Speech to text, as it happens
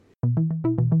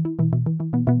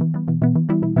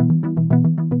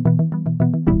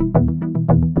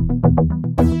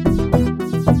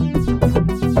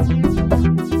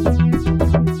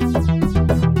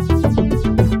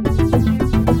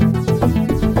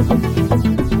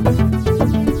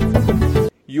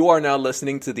You are now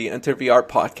listening to the Enter VR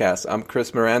podcast. I'm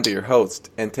Chris Miranda, your host,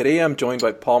 and today I'm joined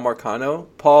by Paul Marcano.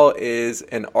 Paul is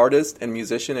an artist and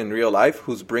musician in real life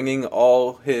who's bringing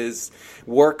all his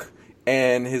work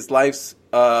and his life's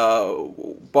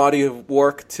body of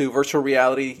work to virtual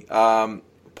reality.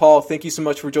 Paul, thank you so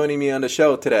much for joining me on the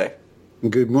show today.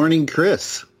 Good morning,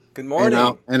 Chris. Good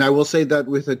morning. And I will say that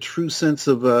with a true sense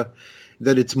of that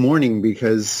it's morning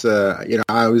because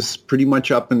I was pretty much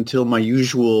up until my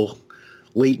usual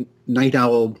late night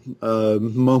owl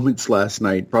moments last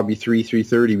night, probably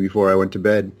 3:30 before I went to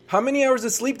bed. How many hours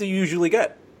of sleep do you usually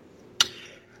get?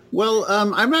 Well,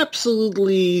 I'm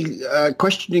absolutely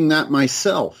questioning that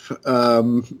myself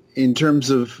in terms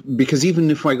of, because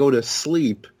even if I go to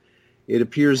sleep, it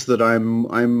appears that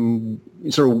I'm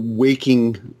sort of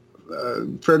waking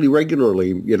fairly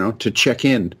regularly, to check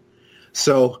in.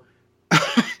 So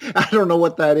I don't know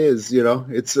what that is.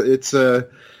 It's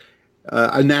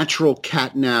a natural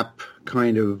catnap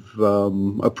kind of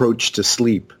approach to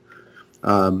sleep.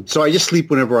 So I just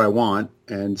sleep whenever I want.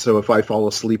 And so if I fall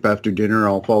asleep after dinner,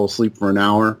 I'll fall asleep for an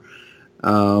hour.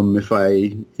 If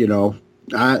I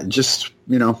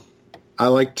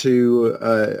like to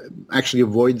actually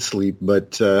avoid sleep,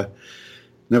 but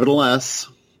nevertheless,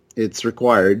 it's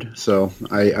required. So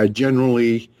I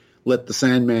generally let the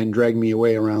Sandman drag me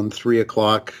away around 3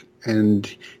 o'clock, and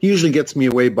he usually gets me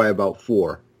away by about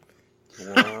 4.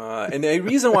 And the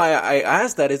reason why I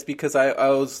asked that is because I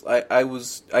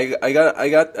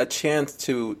got a chance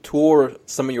to tour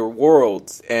some of your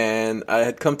worlds, and I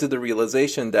had come to the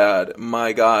realization that,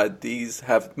 my God, these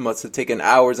must have taken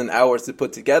hours and hours to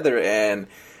put together, and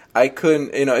I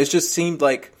couldn't, it just seemed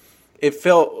like it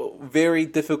felt very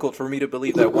difficult for me to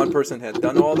believe that one person had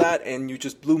done all that, and you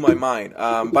just blew my mind.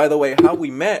 By the way, how we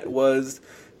met was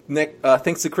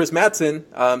thanks to Chris Madsen.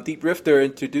 Deep Rifter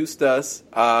introduced us,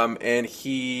 and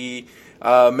he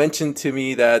mentioned to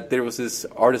me that there was this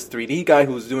Artist 3D guy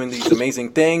who was doing these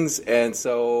amazing things, and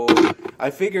so I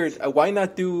figured, why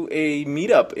not do a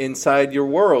meetup inside your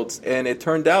worlds? And it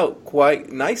turned out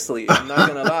quite nicely, I'm not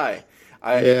going to lie.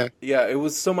 Yeah, it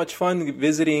was so much fun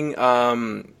visiting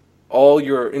all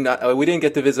your, we didn't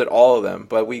get to visit all of them,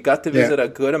 but we got to visit a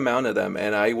good amount of them,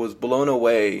 and I was blown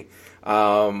away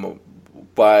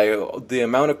by the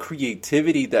amount of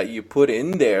creativity that you put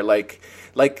in there. Like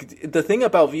the thing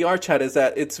about VR chat is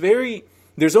that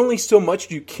there's only so much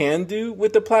you can do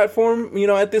with the platform.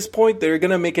 At this point, they're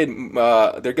gonna make it,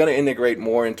 they're gonna integrate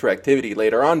more interactivity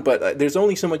later on, but there's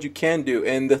only so much you can do,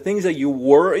 and the things that you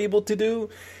were able to do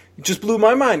just blew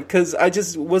my mind because I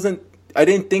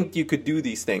didn't think you could do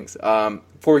these things.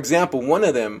 For example, one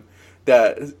of them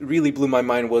that really blew my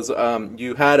mind was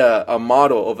you had a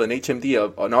model of an HMD,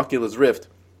 of an Oculus Rift,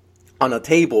 on a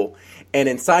table, and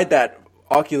inside that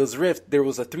Oculus Rift there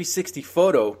was a 360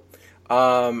 photo,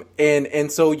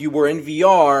 and so you were in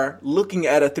VR looking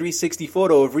at a 360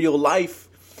 photo of real life,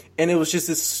 and it was just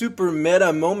this super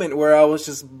meta moment where I was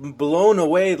just blown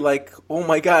away, like, oh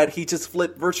my God, he just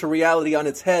flipped virtual reality on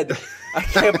its head. I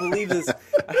can't believe this.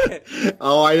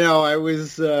 Oh, I know. I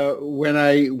was when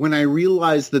I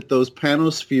realized that those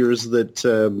panospheres that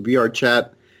VR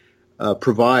Chat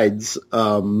provides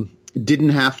didn't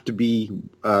have to be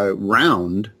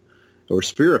round or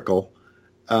spherical.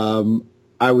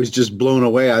 I was just blown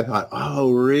away. I thought,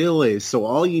 oh, really? So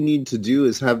all you need to do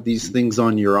is have these things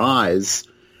on your eyes,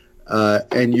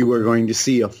 and you are going to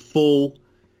see a full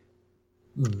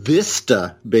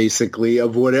vista, basically,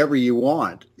 of whatever you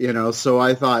want. So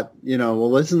I thought,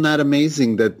 well, isn't that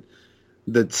amazing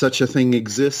that such a thing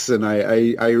exists? And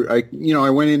I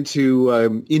went into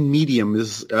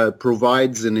InMedium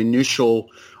provides an initial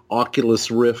Oculus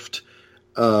Rift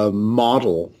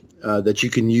model that you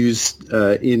can use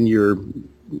in your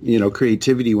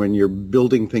creativity when you're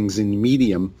building things in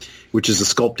Medium, which is a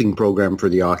sculpting program for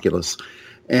the Oculus.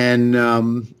 And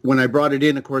when I brought it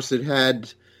in, of course, it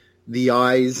had the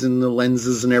eyes and the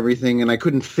lenses and everything, and I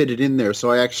couldn't fit it in there.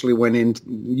 So I actually went in,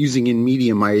 using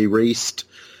InMedium, I erased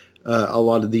a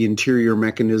lot of the interior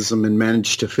mechanism and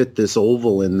managed to fit this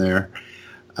oval in there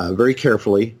very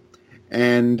carefully.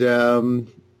 And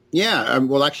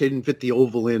well, actually I didn't fit the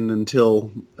oval in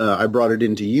until I brought it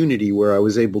into Unity, where I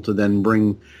was able to then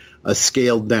bring a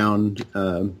scaled down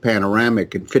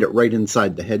panoramic and fit it right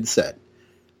inside the headset.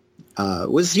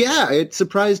 It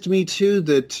surprised me too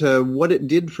that what it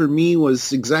did for me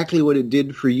was exactly what it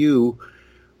did for you,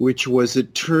 which was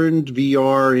it turned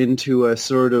VR into a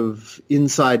sort of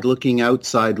inside looking,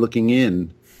 outside looking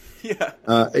in. Yeah.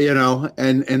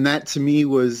 And that to me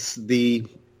was the,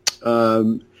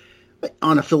 on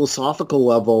a philosophical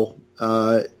level,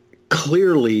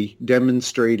 clearly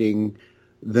demonstrating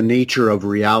the nature of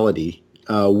reality.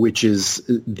 which is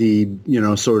the,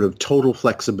 sort of total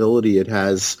flexibility it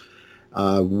has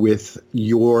with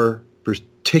your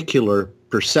particular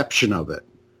perception of it.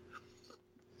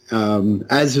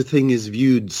 As a thing is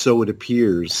viewed, so it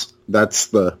appears.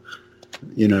 That's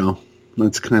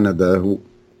that's kind of the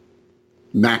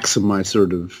maxim I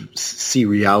sort of see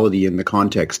reality in the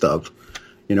context of,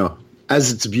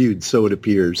 as it's viewed, so it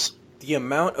appears. The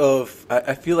amount of,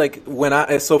 I feel like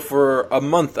so for a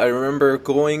month, I remember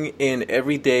going in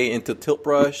every day into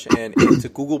Tiltbrush and into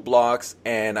Google Blocks,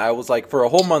 and I was like, for a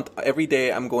whole month, every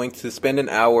day I'm going to spend an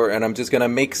hour and I'm just going to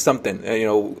make something,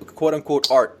 quote unquote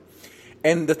art.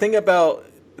 And the thing about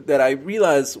that I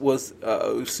realized was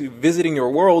visiting your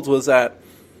worlds was that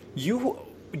you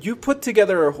put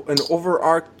together an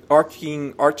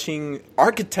overarching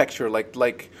architecture,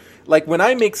 like when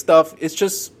I make stuff, it's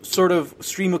just sort of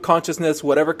stream of consciousness,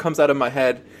 whatever comes out of my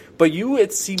head. But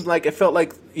it felt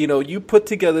like, you put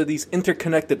together these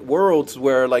interconnected worlds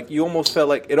where like it almost felt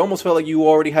like you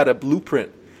already had a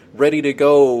blueprint ready to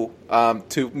go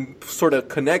to sort of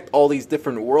connect all these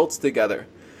different worlds together.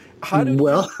 How did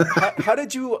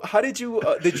you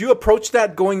approach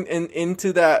that going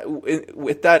into that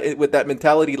with that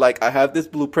mentality, like I have this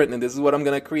blueprint and this is what I'm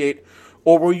going to create?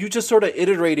 Or were you just sort of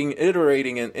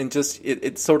iterating and just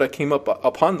it sort of came up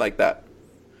upon like that?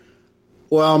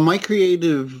 Well, my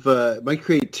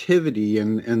creativity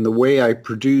and the way I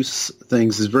produce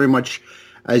things is very much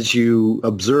as you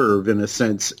observe, in a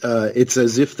sense. It's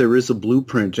as if there is a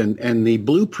blueprint, and the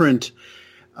blueprint,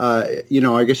 I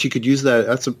guess you could use that.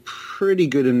 That's a pretty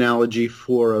good analogy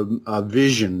for a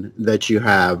vision that you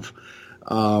have.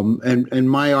 And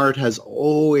my art has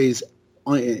always,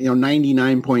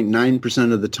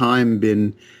 99.9% of the time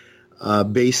been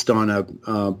based on a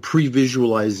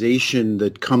pre-visualization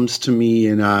that comes to me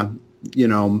in a,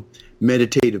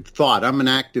 meditative thought. I'm an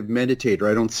active meditator.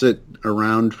 I don't sit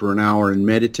around for an hour and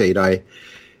meditate.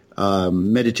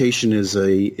 Meditation is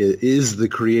the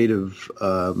creative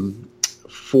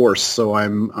force. So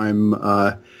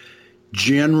I'm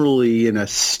generally in a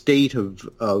state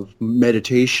of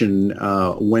meditation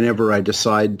whenever I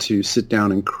decide to sit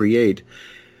down and create.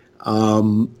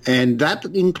 And that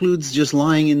includes just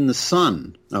lying in the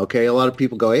sun. Okay, a lot of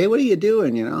people go, "Hey, what are you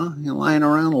doing? You're lying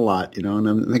around a lot." And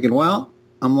I'm thinking, well,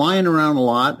 I'm lying around a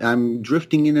lot. I'm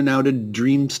drifting in and out of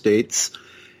dream states,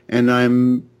 and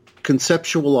I'm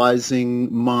conceptualizing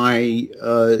my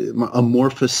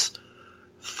amorphous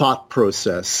thought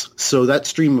process. So that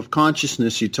stream of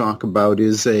consciousness you talk about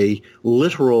is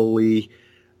literally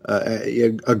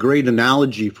a great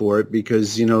analogy for it,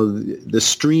 because the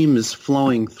stream is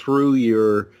flowing through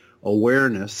your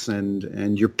awareness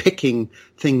and you're picking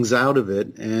things out of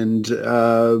it, and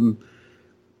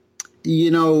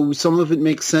some of it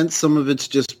makes sense, some of it's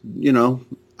just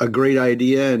a great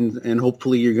idea, and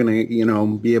hopefully you're going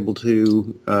to be able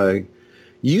to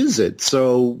use it.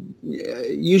 So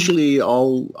usually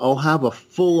I'll have a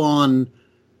full-on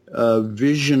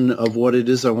vision of what it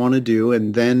is I want to do,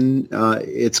 and then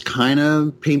it's kind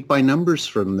of paint by numbers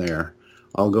from there.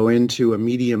 I'll go into a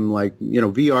medium like,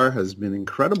 VR has been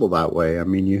incredible that way. I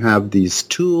mean, you have these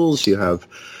tools,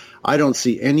 I don't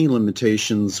see any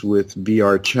limitations with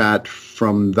VR chat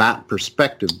from that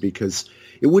perspective, because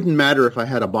it wouldn't matter if I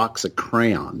had a box of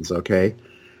crayons, okay?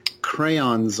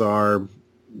 Crayons are,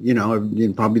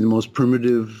 probably the most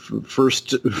primitive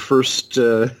first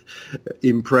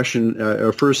impression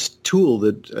or first tool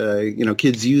that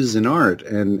kids use in art,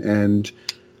 and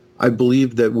I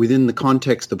believe that within the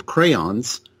context of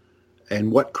crayons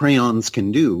and what crayons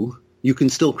can do, you can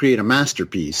still create a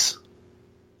masterpiece.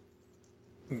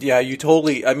 Yeah, you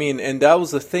totally. I mean, and that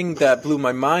was the thing that blew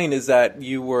my mind, is that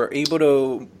you were able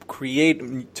to create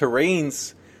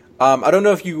terrains. I don't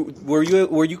know if were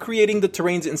you creating the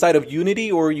terrains inside of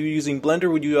Unity, or were you using Blender?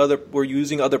 Were you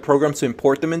using other programs to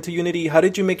import them into Unity? How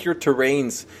did you make your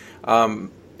terrains for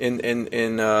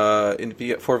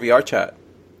VR chat?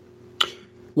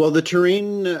 Well, the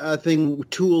terrain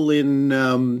tool in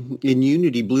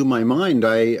Unity blew my mind.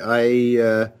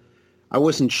 I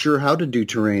wasn't sure how to do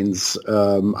terrains.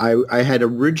 I had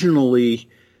originally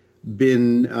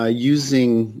been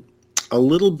using a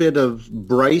little bit of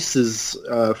Bryce's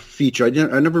feature.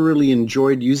 I never really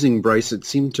enjoyed using Bryce. It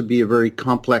seemed to be a very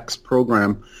complex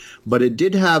program, but it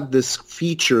did have this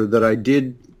feature that I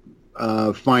did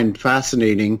find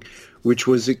fascinating, which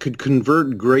was it could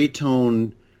convert gray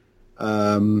tone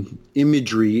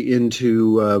imagery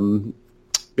into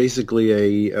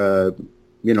basically a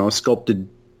sculpted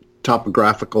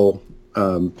topographical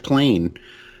plane,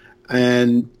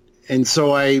 and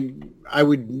so I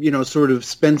would sort of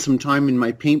spend some time in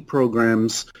my paint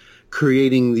programs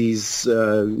creating these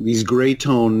gray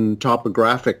tone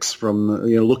topographics from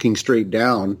looking straight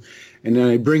down, and then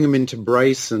I'd bring them into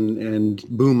Bryce, and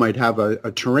boom, I'd have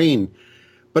a terrain.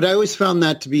 But I always found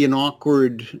that to be an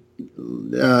awkward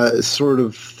sort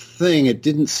of thing. It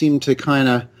didn't seem to kind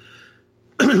of.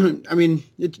 I mean,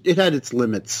 it had its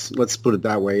limits. Let's put it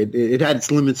that way. It had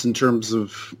its limits in terms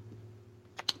of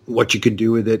what you could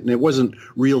do with it, and it wasn't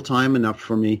real time enough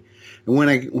for me. And when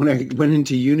I went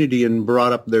into Unity and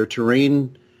brought up their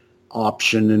terrain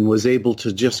option and was able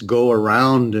to just go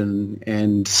around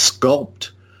and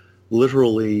sculpt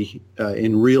literally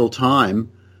in real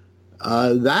time,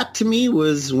 that to me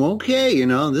was okay.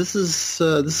 This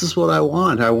is what I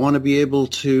want. I want to be able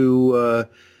to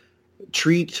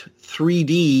treat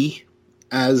 3D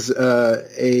as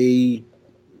a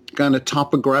kind of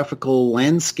topographical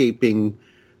landscaping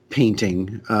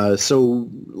painting. So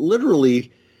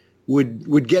literally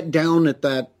would get down at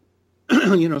that,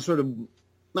 sort of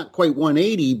not quite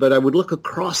 180, but I would look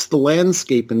across the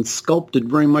landscape and sculpt it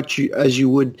very much as you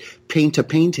would paint a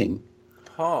painting.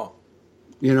 Huh.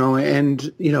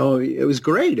 And it was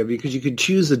great because you could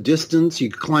choose a distance. You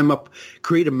could climb up,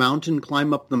 create a mountain,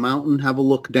 climb up the mountain, have a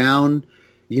look down,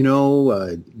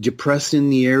 depress in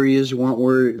the areas you want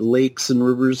where lakes and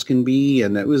rivers can be.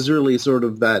 And it was really sort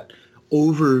of that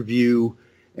overview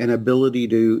and ability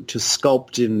to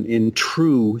sculpt in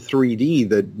true 3D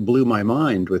that blew my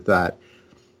mind with that.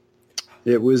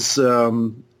 It was,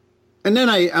 and then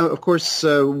I of course,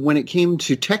 when it came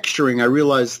to texturing, I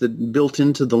realized that built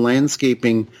into the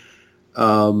landscaping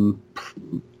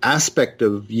aspect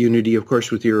of Unity, of course,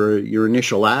 with your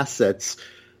initial assets,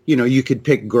 you could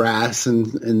pick grass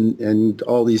and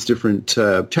all these different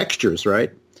textures,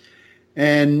 right?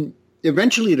 And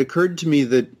eventually it occurred to me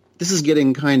that this is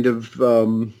getting kind of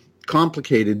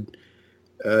complicated.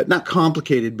 Not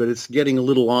complicated, but it's getting a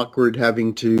little awkward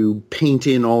having to paint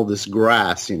in all this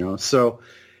grass, So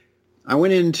I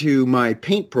went into my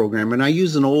paint program, and I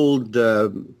use an old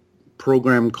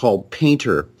program called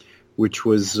Painter, which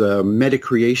was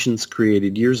Metacreations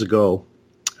created years ago.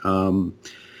 And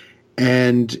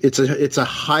it's a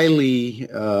highly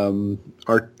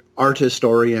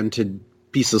artist-oriented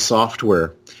piece of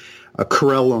software.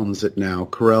 Corel owns it now.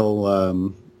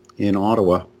 Corel in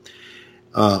Ottawa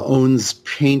owns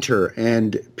Painter,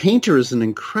 and Painter is an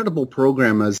incredible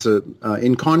program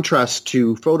in contrast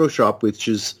to Photoshop, which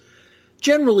is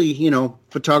generally,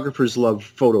 photographers love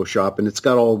Photoshop, and it's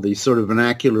got all the sort of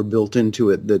vernacular built into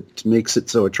it that makes it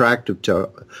so attractive to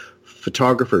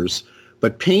photographers.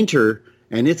 But Painter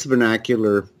and its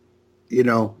vernacular,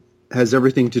 has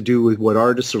everything to do with what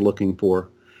artists are looking for.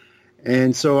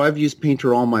 And so I've used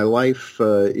Painter all my life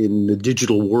in the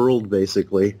digital world,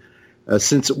 basically,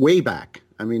 since way back.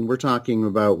 I mean, we're talking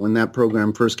about when that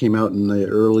program first came out in the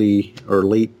early or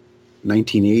late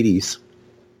 1980s.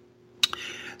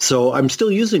 So I'm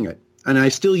still using it, and I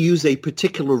still use a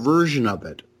particular version of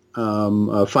it, a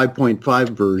 5.5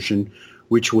 version,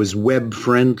 which was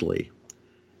web-friendly.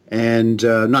 And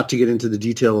not to get into the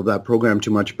detail of that program too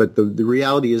much, but the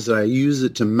reality is that I use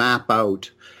it to map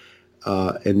out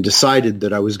and decided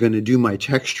that I was going to do my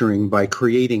texturing by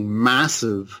creating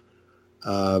massive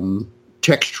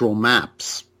textural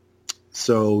maps.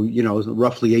 So,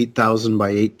 roughly 8,000 by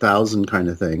 8,000 kind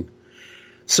of thing.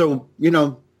 So,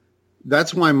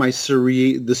 that's why the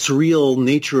surreal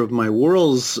nature of my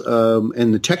worlds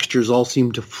and the textures all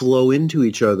seem to flow into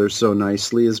each other so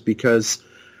nicely, is because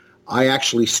I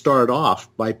actually start off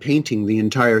by painting the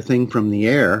entire thing from the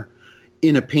air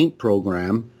in a paint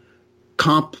program,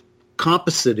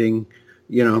 compositing,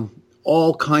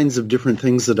 all kinds of different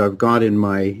things that I've got in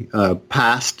my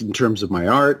past in terms of my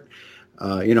art.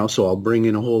 So I'll bring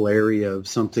in a whole area of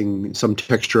some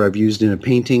texture I've used in a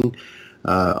painting.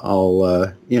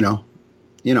 I'll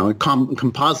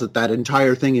composite that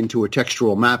entire thing into a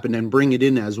textural map and then bring it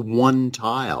in as one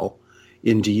tile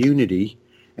into Unity,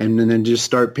 and then just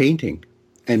start painting.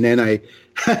 And then I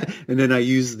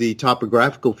use the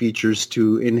topographical features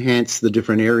to enhance the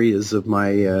different areas of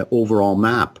my overall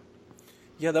map.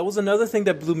 Yeah, that was another thing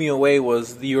that blew me away,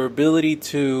 was your ability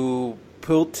to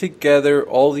put together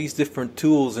all these different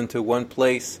tools into one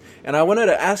place. And I wanted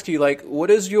to ask you, what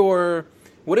does your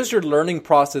learning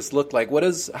process look like?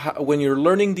 When you're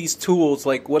learning these tools,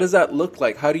 what does that look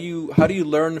like? How do you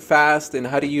learn fast, and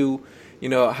how do you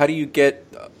get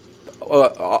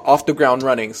off the ground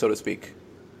running, so to speak?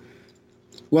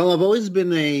 Well, I've always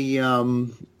been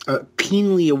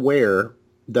keenly aware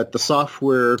that the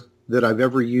software that I've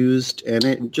ever used,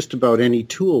 and just about any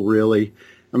tool really,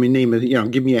 I mean, name it,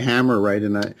 give me a hammer, right?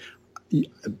 And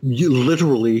you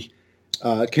literally,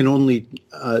 can only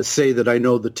say that I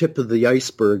know the tip of the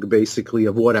iceberg, basically,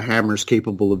 of what a hammer's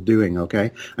capable of doing,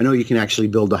 okay? I know you can actually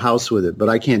build a house with it, but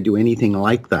I can't do anything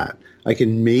like that. I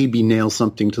can maybe nail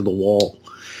something to the wall.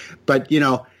 But,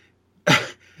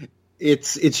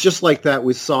 it's just like that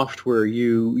with software.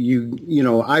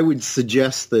 I would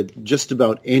suggest that just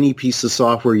about any piece of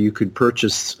software you could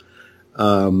purchase,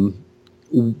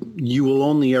 you will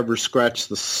only ever scratch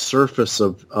the surface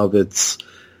of its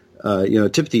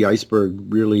tip of the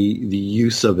iceberg, really, the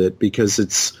use of it, because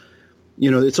it's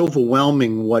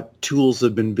overwhelming what tools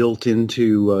have been built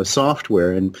into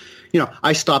software. And,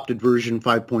 I stopped at version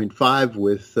 5.5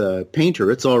 with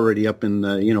Painter. It's already up in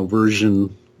the,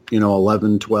 version,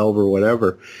 11, 12 or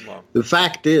whatever. Wow. The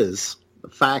fact is,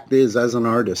 as an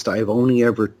artist, I have only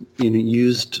ever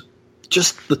used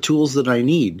just the tools that I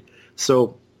need.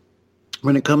 So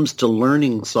when it comes to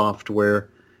learning software,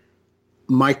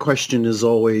 my question is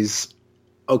always,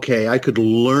 okay, I could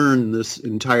learn this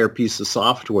entire piece of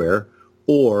software,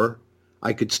 or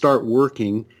I could start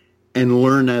working and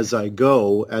learn as I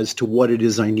go as to what it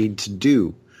is I need to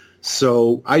do.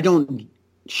 So I don't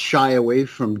shy away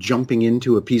from jumping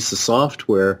into a piece of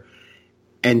software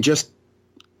and just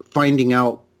finding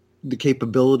out the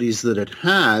capabilities that it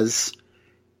has.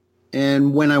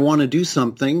 And when I want to do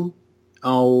something,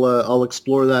 I'll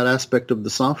explore that aspect of the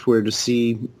software to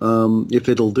see if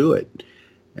it'll do it.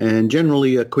 And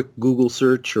generally, a quick Google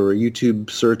search or a YouTube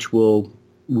search will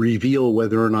reveal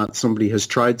whether or not somebody has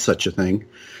tried such a thing.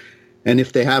 And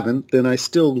if they haven't, then I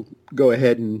still go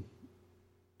ahead and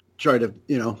try to,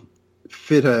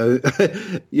 fit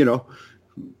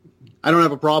I don't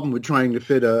have a problem with trying to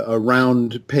fit a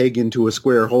round peg into a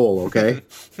square hole, okay?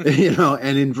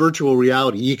 And in virtual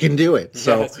reality, you can do it.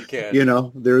 So, yes, you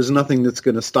can. There's nothing that's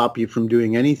going to stop you from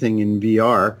doing anything in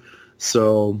VR.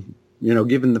 So,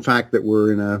 given the fact that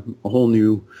we're in a whole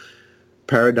new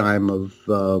paradigm of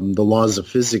the laws of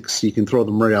physics, you can throw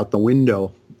them right out the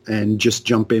window and just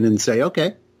jump in and say,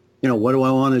 okay, what do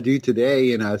I want to do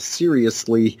today in a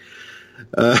seriously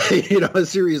a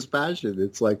serious passion.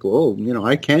 It's like,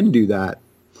 I can do that.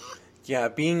 Yeah,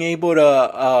 being able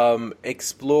to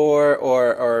explore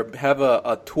or have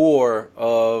a tour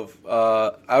of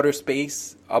outer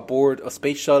space aboard a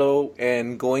space shuttle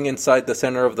and going inside the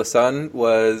center of the sun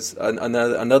was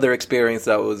another experience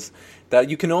that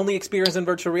you can only experience in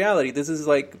virtual reality. This is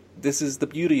the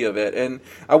beauty of it. And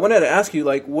I wanted to ask you,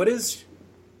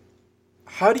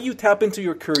 how do you tap into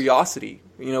your curiosity?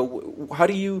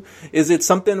 Is it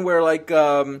something where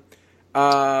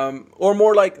or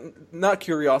more like not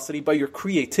curiosity, but your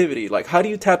creativity? Like, how do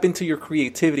you tap into your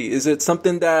creativity? Is it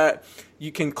something that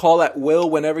you can call at will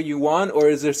whenever you want? Or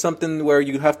is there something where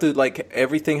you have to,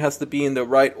 everything has to be in the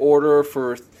right order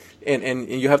and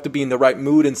you have to be in the right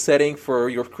mood and setting for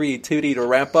your creativity to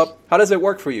ramp up? How does it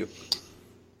work for you?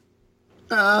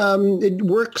 It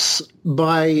works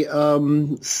by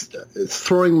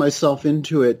throwing myself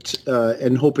into it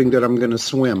and hoping that I'm going to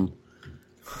swim.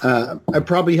 I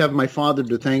probably have my father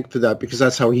to thank for that, because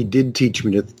that's how he did teach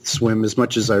me to swim, as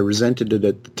much as I resented it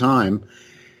at the time.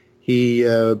 He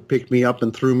picked me up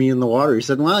and threw me in the water. He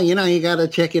said, well, you got to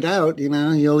check it out.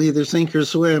 You'll either sink or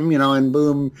swim, and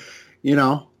boom,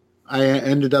 I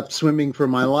ended up swimming for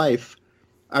my life.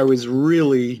 I was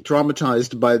really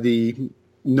traumatized by the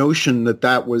notion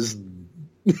that was,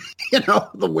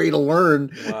 the way to learn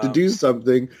to do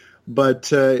something.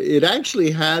 But it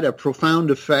actually had a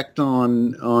profound effect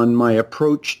on my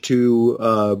approach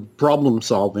to problem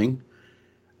solving.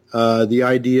 The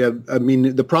idea,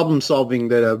 the problem solving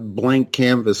that a blank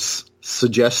canvas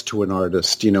suggests to an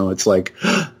artist, it's like,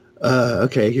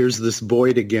 okay, here's this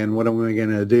void again. What am I going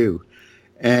to do?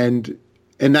 And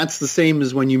that's the same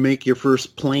as when you make your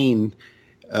first plane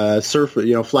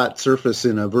surface, flat surface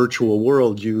in a virtual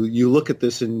world. You look at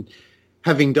this, and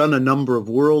having done a number of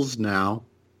worlds now,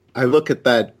 I look at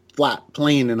that flat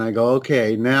plane and I go,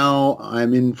 okay, now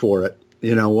I'm in for it.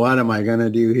 What am I going to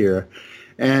do here?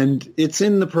 And it's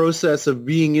in the process of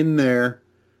being in there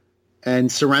and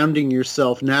surrounding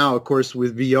yourself. Now, of course,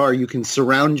 with VR, you can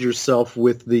surround yourself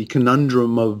with the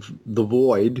conundrum of the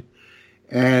void,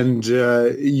 and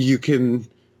you can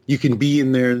be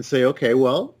in there and say, okay,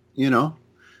 well,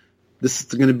 this is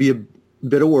going to be a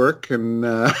bit of work, and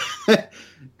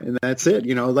and that's it.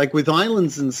 Like with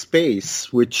Islands in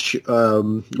Space, which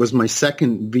was my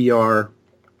second VR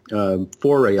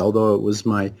foray, although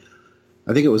I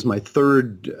think it was my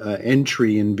third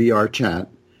entry in VR chat.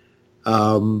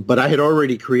 But I had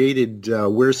already created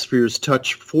Where Spheres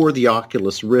Touch for the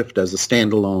Oculus Rift as a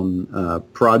standalone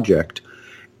project.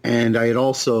 And I had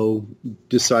also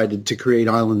decided to create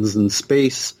Islands in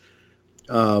Space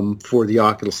for the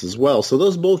Oculus as well. So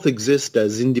those both exist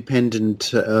as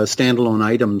independent standalone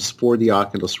items for the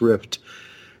Oculus Rift.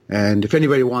 And if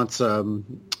anybody wants,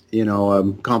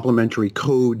 complimentary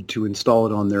code to install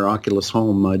it on their Oculus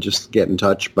Home, just get in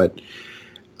touch. But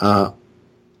my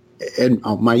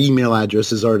email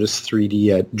address is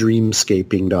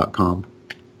artist3d@dreamscaping.com.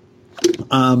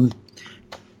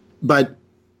 But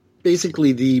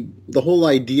basically, the whole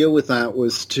idea with that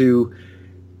was to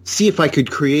see if I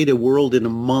could create a world in a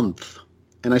month.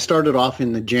 And I started off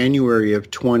in the January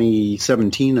of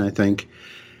 2017, I think.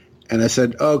 And I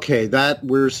said, okay, that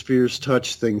Where Spheres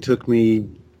Touch thing took me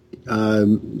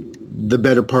the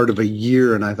better part of a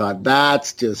year. And I thought,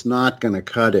 that's just not going to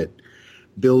cut it.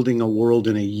 Building a world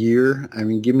in a year? I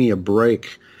mean, give me a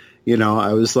break.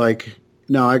 I was like,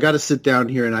 no, I got to sit down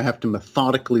here and I have to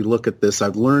methodically look at this.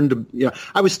 I've learned,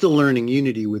 I was still learning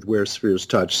Unity with Where Spheres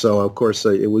Touch. So, of course,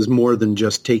 it was more than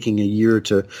just taking a year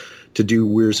to do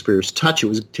Where Spheres Touch. It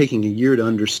was taking a year to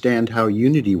understand how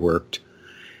Unity worked.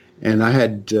 And I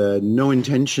had no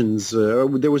intentions. There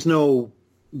was no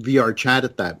VR chat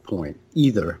at that point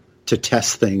either to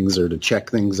test things or to check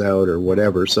things out or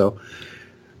whatever. So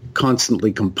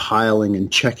constantly compiling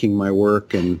and checking my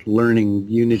work and learning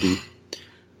Unity.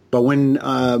 But when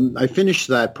I finished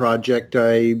that project,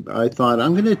 I thought,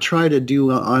 I'm going to try to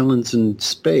do Islands in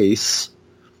Space,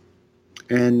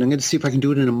 and I'm going to see if I can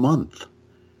do it in a month.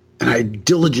 And I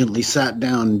diligently sat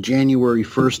down January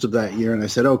 1st of that year, and I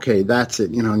said, okay, that's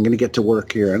it. I'm going to get to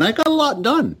work here. And I got a lot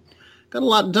done. A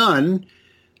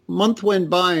month went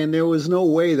by, and there was no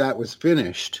way that was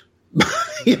finished.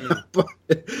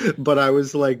 But I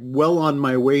was like well on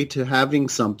my way to having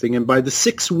something. And by the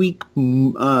 6-week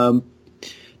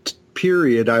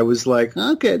period, I was like,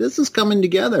 okay, this is coming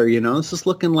together, this is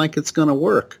looking like it's going to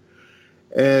work.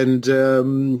 And,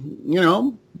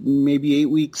 maybe 8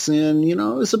 weeks in, it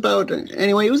was about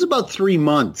 3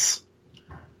 months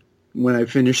when I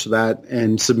finished that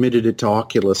and submitted it to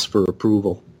Oculus for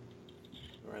approval.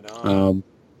 Right on.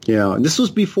 And this was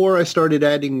before I started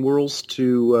adding worlds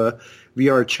to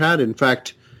VR chat. In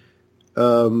fact,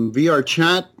 VR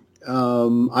chat,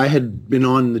 I had been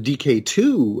on the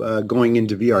DK2 going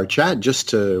into VR chat just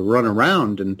to run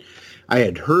around, and I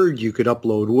had heard you could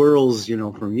upload worlds,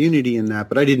 from Unity and that,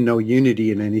 but I didn't know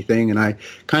Unity and anything, and I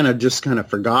kind of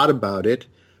forgot about it.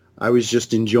 I was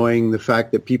just enjoying the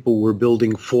fact that people were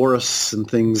building forests and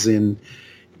things in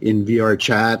VR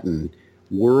chat and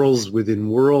worlds within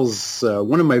worlds.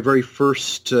 One of my very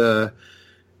first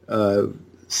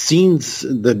scenes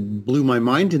that blew my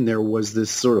mind in there was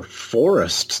this sort of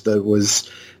forest that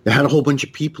had a whole bunch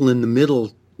of people in the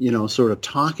middle, sort of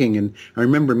talking. And I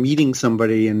remember meeting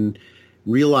somebody and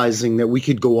realizing that we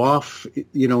could go off,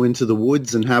 into the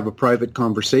woods and have a private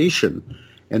conversation.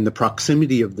 And the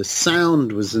proximity of the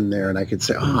sound was in there, and I could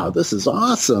say, this is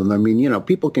awesome. I mean,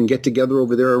 people can get together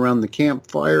over there around the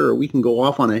campfire, or we can go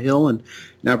off on a hill and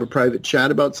have a private chat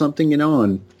about something, and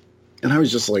I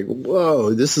was just like,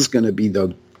 whoa, this is going to be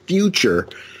the future.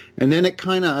 And then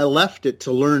I left it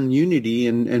to learn Unity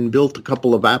and built a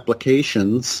couple of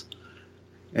applications.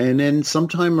 And then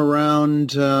sometime in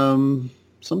around, I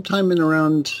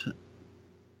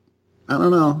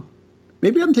don't know,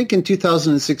 maybe I'm thinking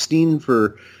 2016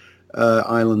 for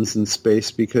Islands in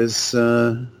Space because,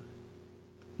 I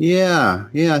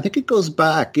think it goes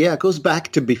back. Yeah, it goes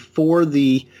back to before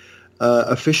the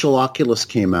official Oculus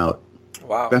came out.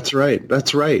 Wow. That's right.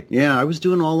 Yeah, I was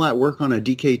doing all that work on a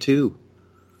DK2.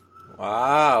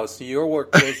 Wow, so your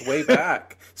work goes way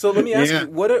back. So let me ask you,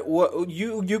 what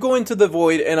you go into the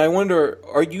Void, and I wonder,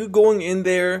 are you going in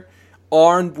there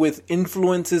armed with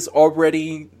influences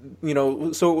already?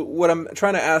 So what I'm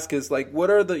trying to ask is, like, what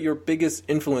are your biggest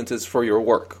influences for your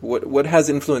work? What has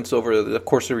influence over the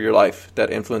course of your life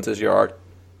that influences your art?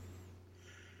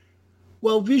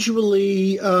 Well,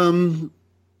 visually,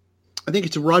 I think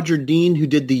it's Roger Dean who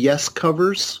did the Yes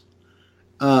covers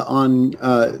on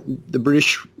the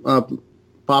British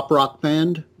pop rock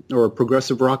band or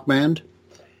progressive rock band.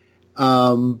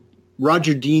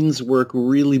 Roger Dean's work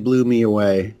really blew me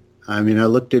away. I mean, I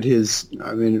looked at it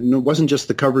wasn't just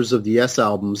the covers of the Yes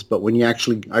albums, but when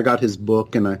I got his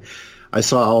book and I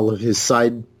saw all of his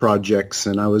side projects,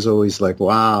 and I was always like,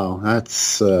 wow,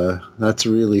 that's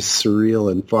really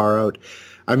surreal and far out.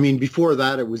 I mean, before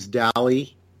that, it was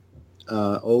Dali.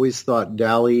 Always thought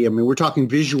Dali. I mean, we're talking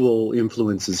visual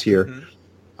influences here.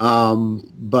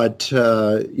 Mm-hmm. But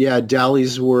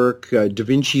Dali's work, Da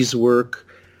Vinci's work,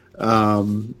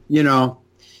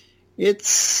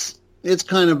 it's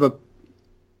kind of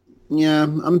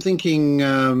I'm thinking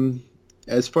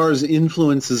as far as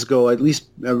influences go, at least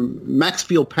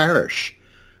Maxfield Parrish,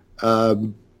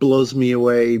 blows me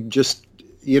away. Just,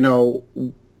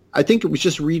 I think it was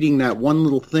just reading that one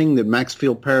little thing that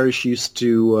Maxfield Parrish used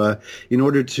to, in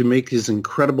order to make his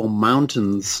incredible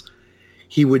mountains,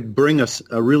 he would bring us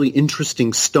a really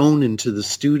interesting stone into the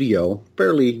studio,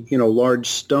 fairly, large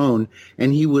stone,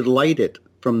 and he would light it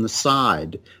from the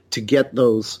side to get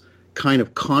those kind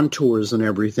of contours and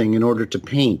everything in order to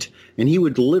paint. And he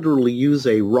would literally use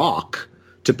a rock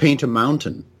to paint a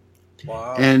mountain.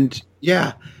 Wow. And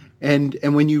yeah, and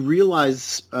when you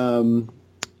realize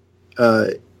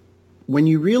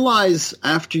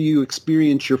after you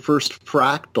experience your first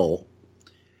fractal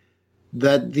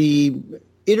that the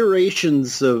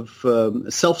iterations of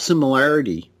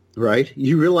self-similarity, right?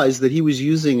 You realize that he was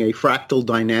using a fractal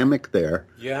dynamic there.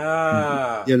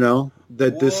 Yeah.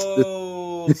 That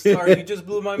Whoa, sorry, you just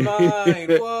blew my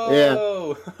mind.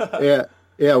 Whoa. Yeah.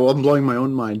 Well, I'm blowing my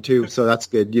own mind too, so that's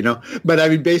good, But I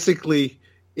mean, basically,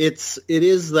 it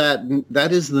is that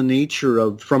is the nature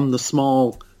of from the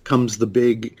small comes the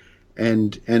big,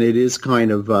 and it is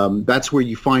kind of that's where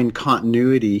you find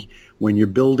continuity when you're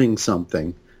building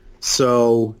something.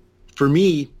 So for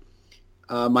me,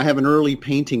 I have an early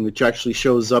painting which actually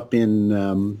shows up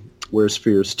in Where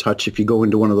Spheres Touch. If you go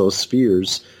into one of those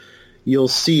spheres, you'll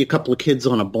see a couple of kids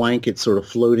on a blanket sort of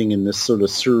floating in this sort of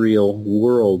surreal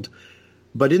world.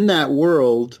 But in that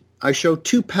world, I show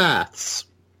two paths,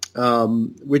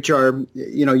 which are,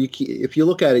 if you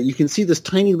look at it, you can see this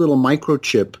tiny little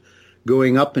microchip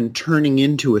going up and turning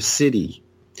into a city.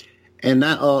 And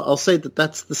that, I'll say that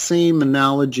that's the same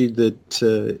analogy that,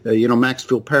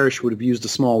 Maxfield Parrish would have used a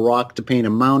small rock to paint a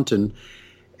mountain.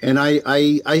 And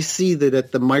I see that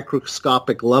at the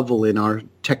microscopic level in our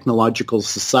technological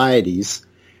societies,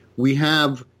 we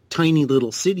have tiny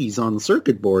little cities on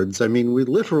circuit boards. I mean, we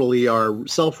literally are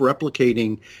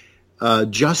self-replicating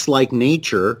just like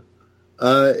nature.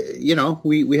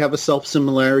 We have a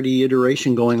self-similarity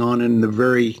iteration going on in the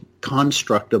very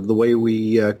construct of the way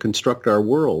we construct our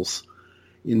worlds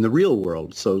in the real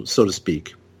world, so to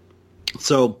speak.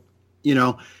 So,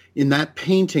 in that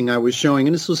painting I was showing,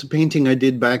 and this was a painting I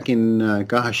did back in,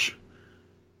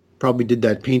 probably did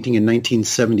that painting in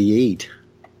 1978,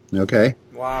 okay?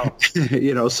 Wow.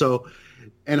 So,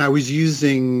 and I was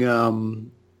using,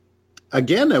 in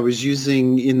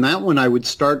that one I would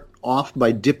start off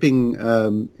by dipping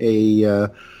a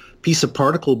piece of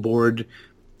particle board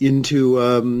into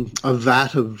a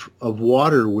vat of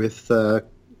water with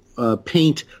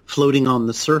paint floating on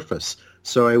the surface.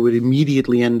 So I would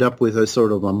immediately end up with a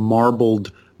sort of a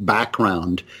marbled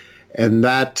background. And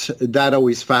that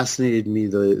always fascinated me,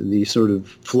 the sort of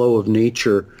flow of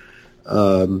nature.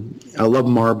 I love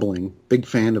marbling, big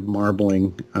fan of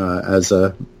marbling as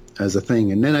a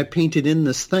thing. And then I painted in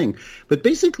this thing. But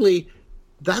basically,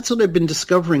 that's what I've been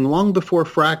discovering long before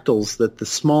fractals, that the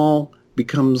small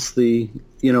becomes the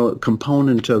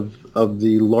component of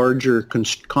the larger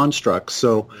construct.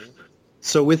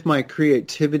 So with my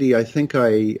creativity, I think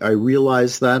I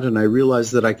realized that, and I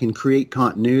realized that I can create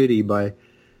continuity by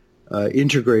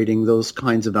integrating those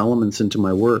kinds of elements into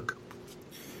my work.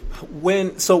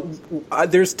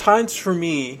 There's times for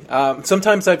me.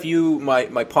 Sometimes I view my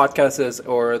podcast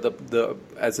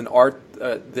as an art,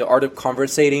 the art of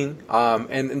conversating.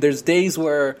 And there's days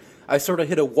where I sort of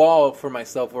hit a wall for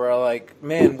myself where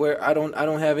where I don't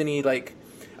have any I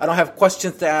don't have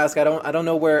questions to ask. I don't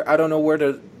know where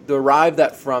to derive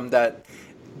that from, that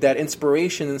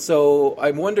inspiration. And so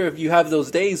I wonder if you have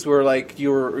those days where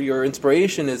your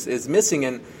inspiration is missing,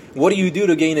 and what do you do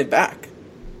to gain it back?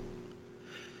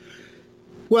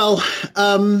 Well,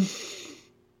 I'm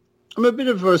a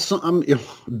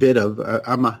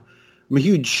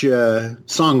huge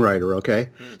songwriter. Okay,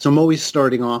 so I'm always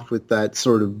starting off with that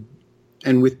sort of,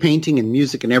 and with painting and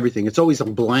music and everything, it's always a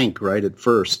blank right at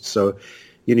first. So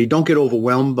you don't get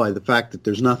overwhelmed by the fact that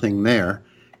there's nothing there.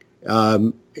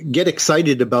 Get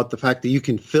excited about the fact that you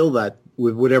can fill that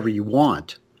with whatever you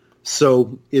want.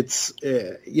 So it's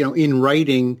in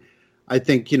writing, I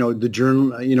think the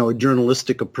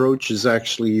journalistic approach is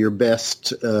actually your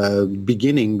best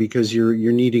beginning, because you're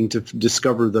needing to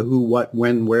discover the who, what,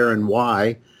 when, where, and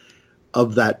why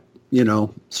of that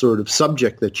sort of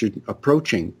subject that you're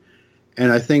approaching.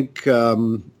 And I think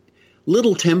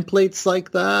little templates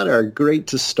like that are great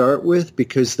to start with,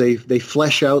 because they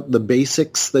flesh out the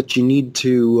basics that you need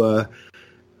to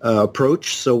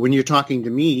approach. So when you're talking to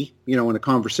me, in a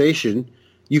conversation,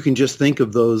 you can just think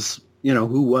of those,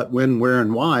 who, what, when, where,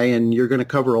 and why, and you're going to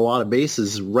cover a lot of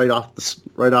bases right off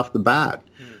the bat.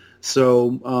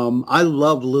 So I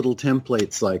love little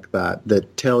templates like that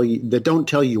don't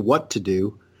tell you what to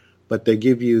do, but they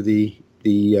give you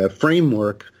the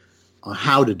framework on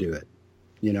how to do it.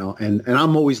 and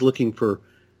I'm always looking for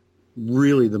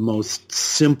really the most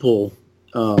simple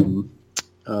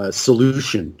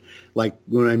solution. Like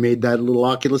when I made that little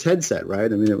Oculus headset,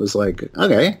 right? I mean, it was like,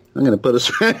 okay, I'm going to put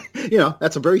a,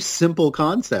 that's a very simple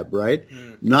concept, right?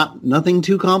 Nothing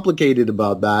too complicated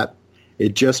about that.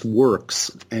 It just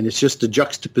works, and it's just a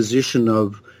juxtaposition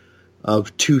of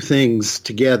two things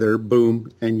together,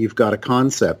 boom, and you've got a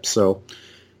concept. So,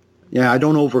 yeah, I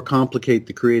don't overcomplicate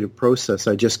the creative process.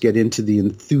 I just get into the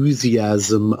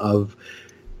enthusiasm of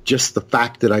just the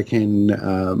fact that I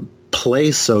can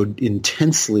play so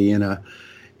intensely in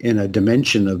a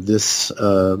dimension of this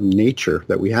nature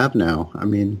that we have now. I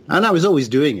mean, and I was always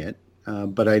doing it,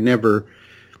 but I never,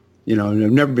 I've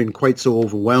never been quite so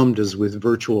overwhelmed as with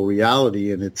virtual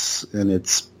reality and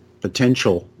its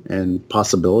potential and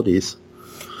possibilities.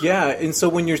 Yeah, and so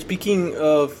when you're speaking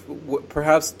of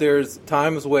perhaps there's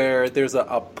times where there's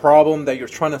a problem that you're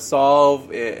trying to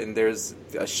solve, and there's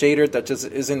a shader that just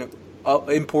isn't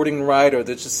importing right, or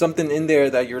there's just something in there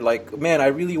that you're like, man, I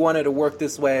really wanted to work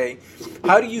this way.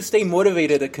 How do you stay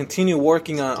motivated to continue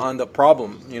working on the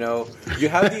problem? You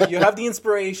have the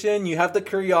inspiration, you have the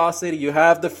curiosity, you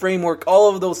have the framework,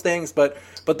 all of those things, but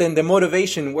then the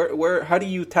motivation, where how do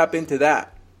you tap into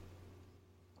that?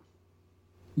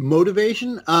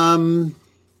 Motivation?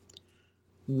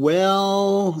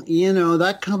 Well,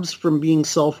 that comes from being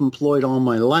self-employed all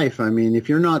my life. I mean, if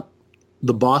you're not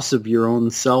the boss of your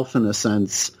own self, in a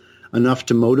sense, enough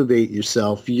to motivate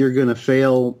yourself, you're going to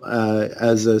fail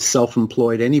as a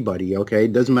self-employed anybody, okay?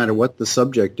 It doesn't matter what the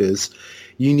subject is.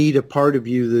 You need a part of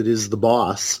you that is the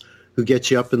boss who gets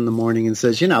you up in the morning and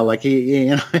says, you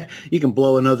can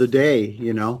blow another day,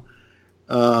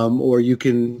 or you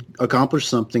can accomplish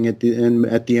something at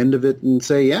the end of it and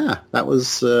say, yeah, that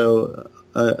was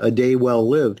a day well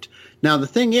lived. Now, the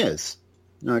thing is,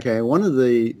 okay,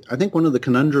 I think one of the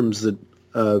conundrums that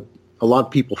a lot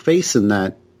of people face in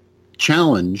that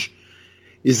challenge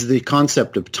is the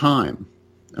concept of time,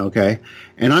 okay?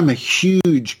 And I'm a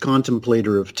huge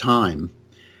contemplator of time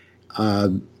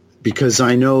because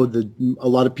I know that a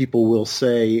lot of people will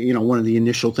say, one of the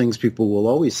initial things people will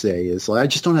always say is, like, I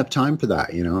just don't have time for that,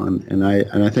 and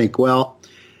I think, well,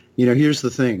 here's the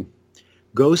thing.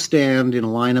 Go stand in a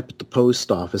lineup at the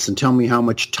post office and tell me how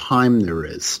much time there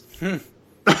is.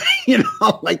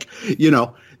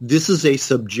 This is a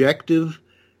subjective,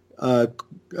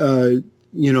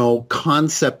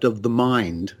 concept of the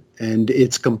mind, and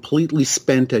it's completely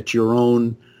spent at your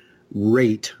own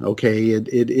rate. Okay,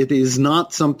 it is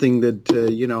not something that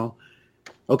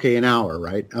okay, an hour,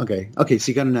 right? Okay, so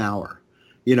you got an hour.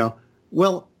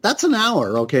 Well, that's an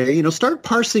hour. Okay, start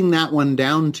parsing that one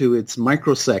down to its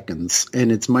microseconds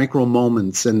and its micro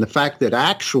moments, and the fact that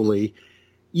actually,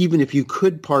 even if you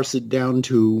could parse it down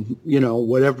to,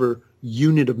 whatever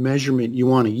unit of measurement you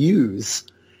want to use,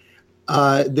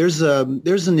 there's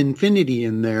an infinity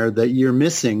in there that you're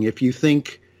missing if you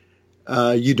think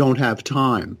you don't have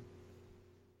time.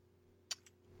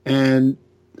 And,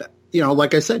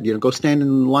 like I said, go stand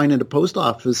in line at a post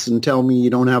office and tell me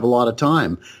you don't have a lot of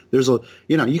time.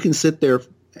 You can sit there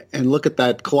and look at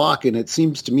that clock, and it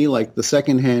seems to me like the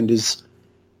second hand is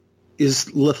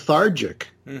lethargic.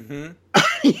 Mm-hmm.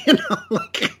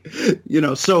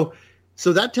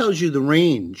 So that tells you the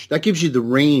range. That gives you the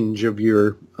range of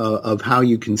your of how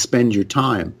you can spend your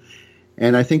time.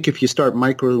 And I think if you start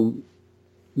micro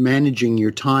managing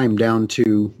your time down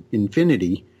to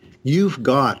infinity, you've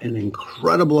got an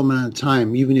incredible amount of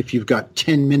time. Even if you've got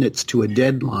 10 minutes to a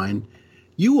deadline,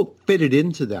 you will fit it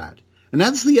into that. And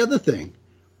that's the other thing.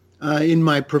 In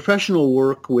my professional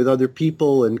work with other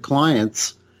people and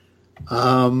clients,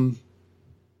 I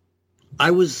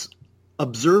was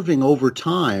observing over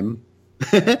time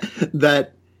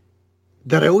that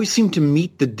I always seemed to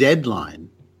meet the deadline.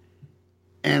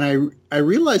 And I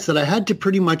realized that I had to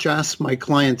pretty much ask my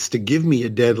clients to give me a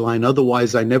deadline.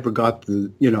 Otherwise, I never got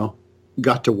to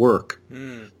work.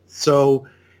 So,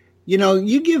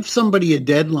 you give somebody a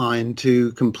deadline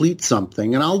to complete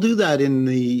something, and I'll do that in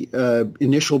the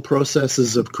initial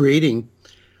processes of creating.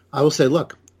 I will say,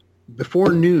 look,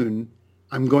 before noon,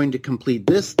 I'm going to complete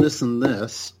this, this, and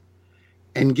this.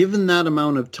 And given that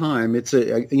amount of time,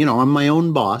 I'm my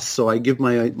own boss, so I give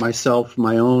myself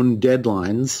my own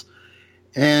deadlines.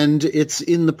 And it's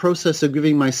in the process of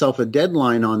giving myself a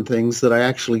deadline on things that I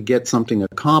actually get something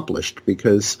accomplished,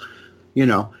 because,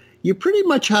 you pretty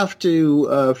much have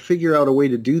to figure out a way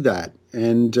to do that.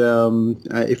 And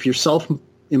if you're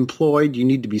self-employed, you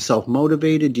need to be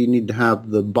self-motivated. You need to have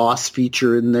the boss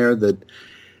feature in there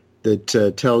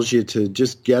that tells you to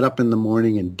just get up in the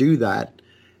morning and do that.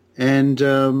 And,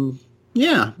 I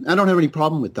don't have any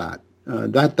problem with that.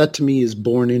 That to me is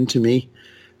born into me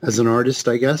as an artist,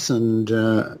 I guess, and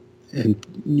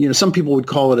some people would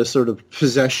call it a sort of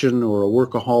possession or a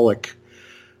workaholic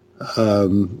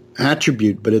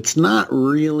attribute, but it's not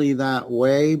really that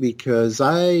way, because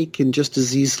I can just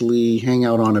as easily hang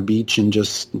out on a beach and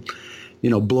just,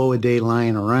 blow a day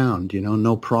lying around,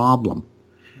 no problem.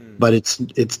 But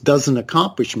it doesn't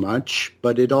accomplish much,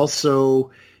 but you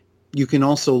can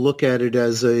also look at it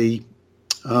as a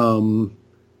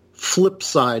flip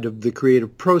side of the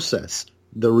creative process.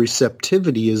 The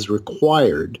receptivity is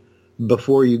required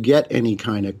before you get any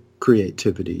kind of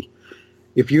creativity.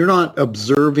 If you're not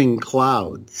observing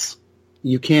clouds,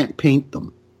 you can't paint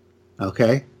them,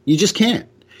 okay? You just can't.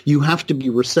 You have to be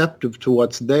receptive to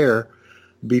what's there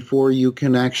before you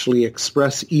can actually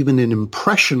express even an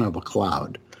impression of a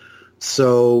cloud.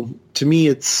 So to me,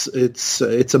 it's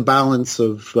a balance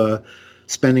of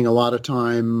spending a lot of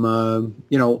time.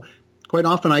 Quite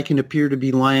often I can appear to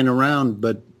be lying around,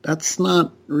 but that's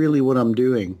not really what I'm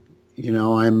doing.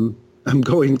 I'm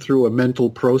going through a mental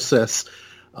process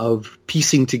of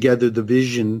piecing together the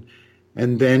vision,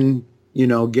 and then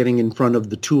getting in front of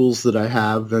the tools that I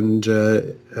have and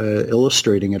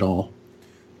illustrating it all.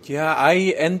 Yeah,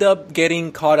 I end up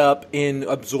getting caught up in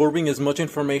absorbing as much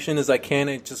information as I can,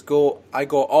 and I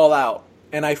go all out,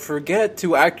 and I forget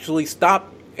to actually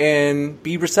stop and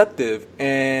be receptive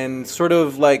and sort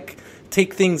of like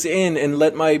take things in and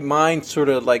let my mind sort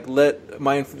of like let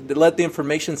the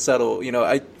information settle.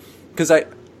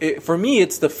 For me,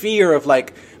 it's the fear of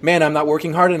like, man, I'm not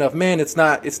working hard enough. Man, it's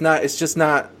just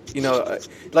not,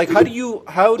 like, how do you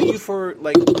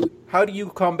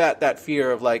combat that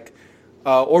fear of like,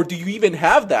 or do you even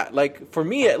have that? Like, for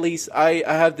me, at least, I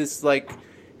have this like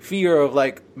fear of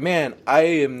like, man, I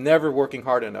am never working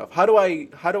hard enough. How do I,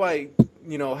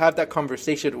 have that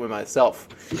conversation with myself?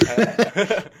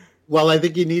 Well, I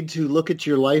think you need to look at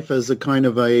your life as a kind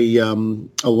of a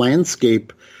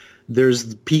landscape.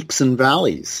 There's peaks and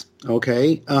valleys,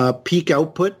 okay? Peak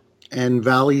output and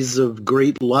valleys of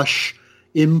great lush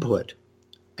input.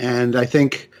 And I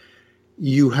think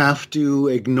you have to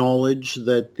acknowledge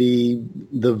that the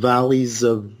valleys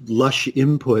of lush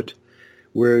input,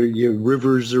 where your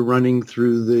rivers are running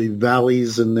through the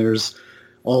valleys and there's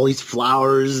all these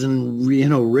flowers and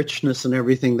richness and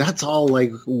everything, that's all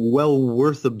like well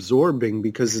worth absorbing,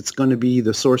 because it's going to be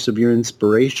the source of your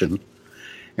inspiration.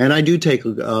 And I do take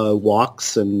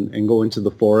walks and go into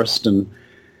the forest and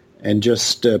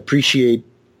just appreciate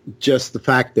just the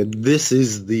fact that this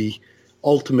is the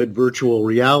ultimate virtual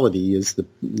reality, is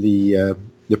the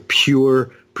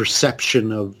pure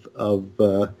perception of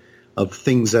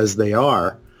things as they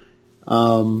are.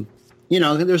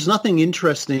 There's nothing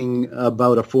interesting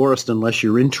about a forest unless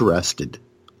you're interested.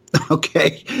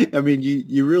 Okay, I mean,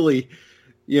 you really.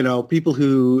 People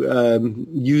who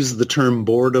use the term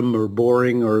boredom or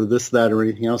boring or this, that, or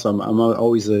anything else, I'm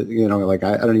always I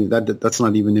don't even that's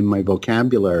not even in my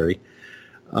vocabulary.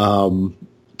 To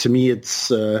me,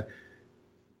 it's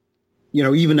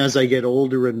even as I get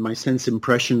older and my sense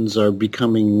impressions are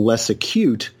becoming less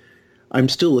acute, I'm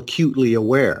still acutely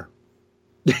aware.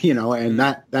 And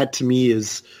that to me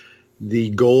is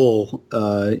the goal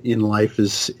in life,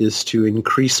 is to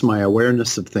increase my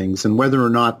awareness of things. And whether or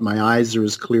not my eyes are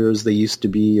as clear as they used to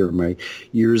be or my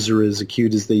ears are as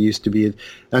acute as they used to be,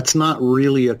 that's not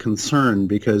really a concern,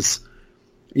 because,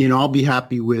 I'll be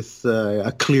happy with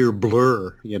a clear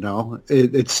blur,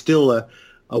 It's still a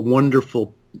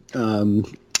wonderful,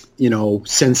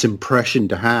 sense impression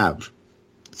to have.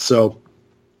 So,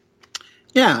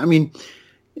 yeah, I mean,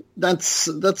 that's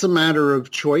a matter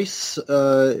of choice,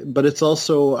 but it's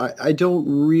also, I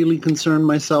don't really concern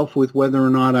myself with whether or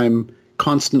not I'm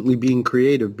constantly being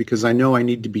creative, because I know I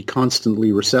need to be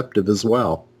constantly receptive as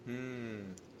well.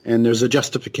 And there's a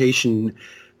justification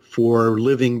for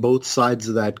living both sides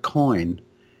of that coin.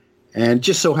 And it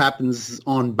just so happens,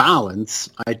 on balance,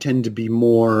 I tend to be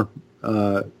more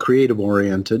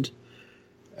creative-oriented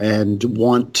and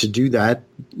want to do that.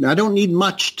 I don't need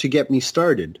much to get me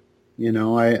started. The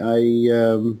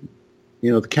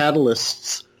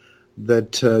catalysts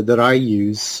that I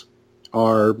use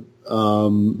are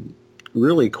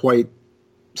really quite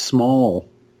small.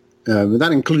 That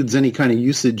includes any kind of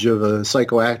usage of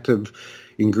psychoactive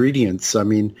ingredients. I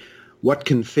mean, what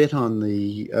can fit on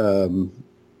the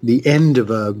end of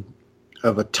a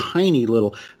tiny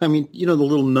little? I mean, the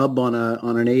little nub on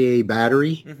an AA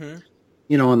battery. Mm-hmm.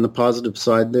 On the positive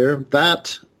side there,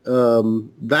 that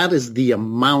is the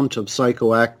amount of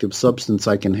psychoactive substance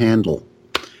I can handle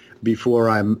before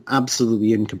I'm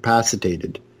absolutely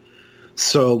incapacitated.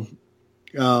 So,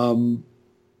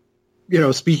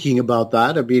 speaking about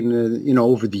that, I mean,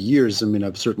 over the years, I mean,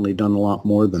 I've certainly done a lot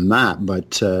more than that,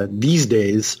 but these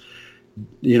days,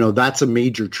 that's a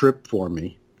major trip for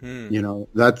me.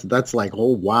 That's like,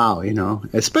 oh, wow,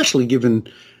 especially given,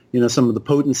 some of the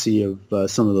potency of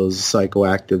some of those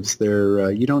psychoactives.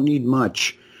 You don't need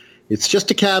much. It's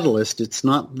just a catalyst. It's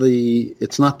not the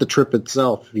trip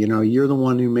itself. You're the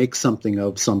one who makes something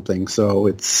of something. So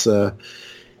it's, to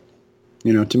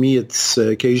me, it's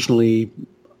occasionally,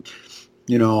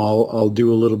 I'll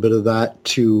do a little bit of that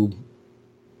to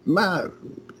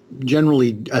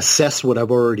generally assess what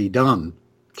I've already done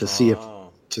to see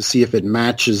if it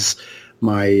matches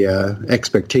my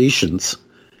expectations.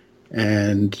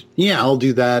 And yeah, I'll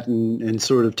do that and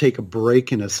sort of take a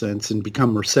break in a sense and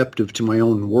become receptive to my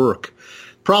own work.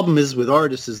 Problem is with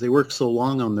artists is they work so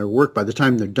long on their work. By the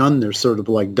time they're done, they're sort of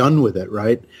like done with it,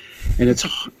 right? And it's,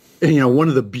 one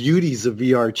of the beauties of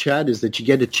VR chat is that you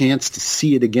get a chance to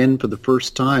see it again for the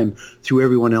first time through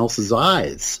everyone else's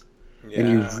eyes. Yeah. And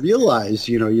you realize,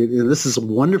 this is a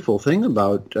wonderful thing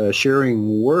about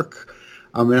sharing work.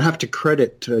 I'm going to have to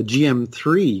credit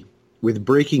GM3 with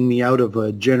breaking me out of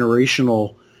a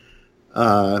generational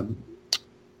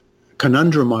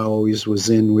conundrum I always was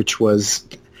in, which was,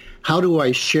 how do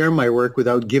I share my work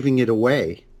without giving it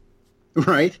away,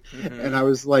 right? Mm-hmm. And I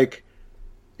was like,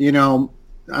 GM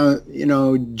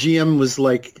was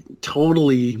like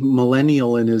totally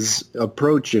millennial in his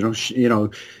approach,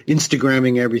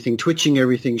 Instagramming everything, Twitching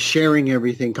everything, sharing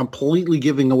everything, completely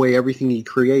giving away everything he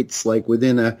creates, like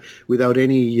without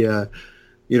any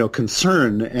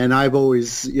concern. And I've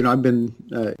always, I've been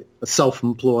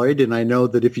self-employed, and I know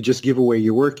that if you just give away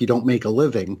your work, you don't make a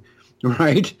living,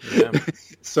 right? Yeah.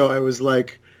 So I was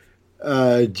like,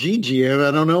 GM,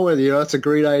 I don't know whether, that's a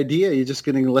great idea. You're just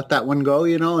going to let that one go,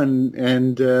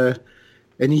 and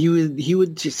he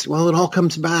would just, well, it all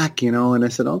comes back, and I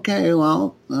said, okay,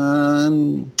 well,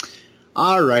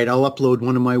 all right, I'll upload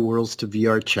one of my worlds to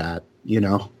VR chat,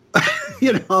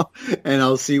 and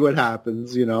I'll see what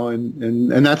happens,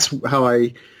 and that's how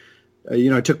I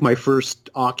took my first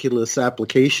Oculus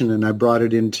application and I brought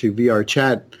it into VR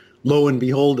chat. Lo and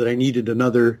behold, that I needed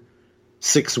another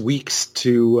 6 weeks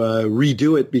to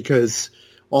redo it because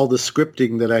all the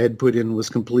scripting that I had put in was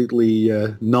completely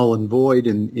null and void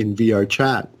in VR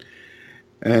chat.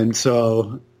 And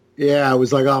so, yeah, I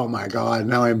was like, oh my God,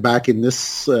 now I'm back in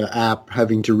this app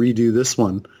having to redo this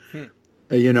one.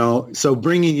 So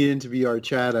bringing it into VR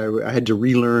chat, I had to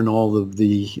relearn all of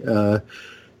the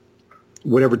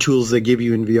whatever tools they give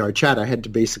you in VR chat. I had to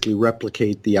basically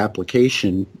replicate the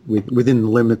application within the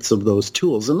limits of those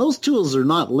tools. And those tools are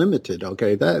not limited,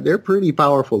 okay? They're pretty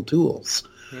powerful tools.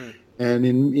 And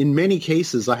in many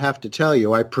cases, I have to tell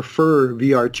you, I prefer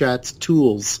VR chat's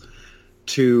tools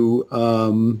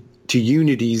to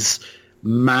Unity's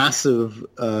massive,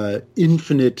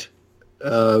 infinite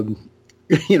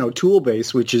tool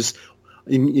base, which is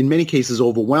in many cases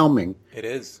overwhelming. It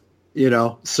is.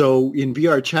 So in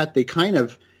VR chat, they kind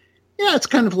of, it's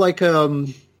kind of like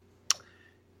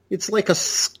it's like a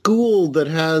school that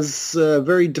has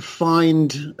very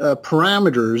defined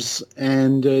parameters,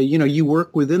 and you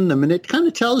work within them, and it kind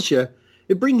of tells you,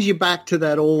 it brings you back to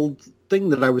that old thing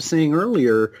that I was saying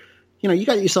earlier. You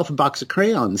got yourself a box of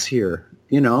crayons here.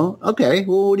 Okay,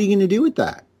 well, what are you going to do with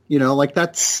that?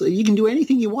 That's, you can do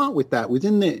anything you want with that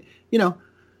within the,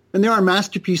 and there are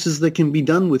masterpieces that can be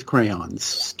done with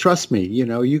crayons. Trust me,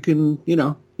 you can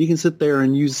sit there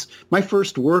and use, my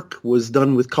first work was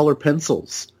done with color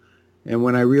pencils. And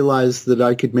when I realized that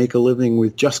I could make a living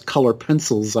with just color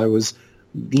pencils, I was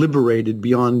liberated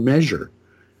beyond measure,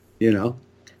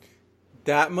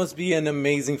 That must be an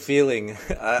amazing feeling.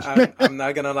 I'm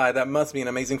not going to lie. That must be an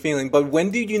amazing feeling. But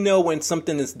when did you know when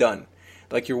something is done?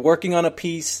 Like you're working on a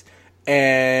piece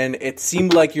and it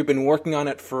seemed like you've been working on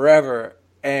it forever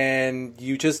and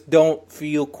you just don't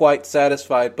feel quite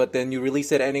satisfied, but then you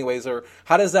release it anyways? Or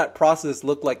how does that process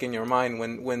look like in your mind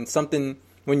when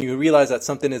you realize that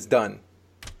something is done?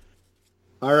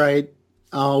 All right.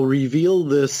 I'll reveal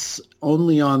this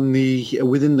only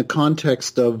within the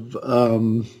context of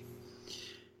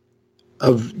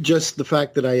just the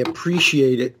fact that I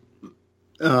appreciate it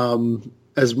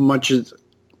as much as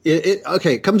it.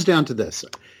 Okay, it comes down to this.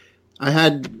 I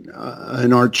had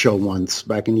an art show once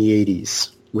back in the 80s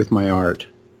with my art.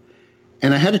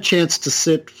 And I had a chance to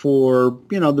sit for,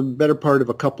 the better part of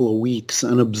a couple of weeks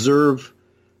and observe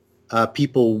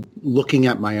people looking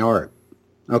at my art.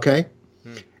 Okay?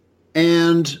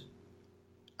 And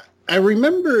I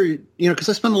remember, because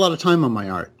I spent a lot of time on my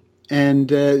art.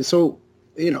 And so,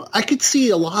 I could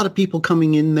see a lot of people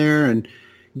coming in there and,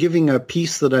 giving a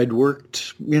piece that I'd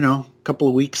worked, a couple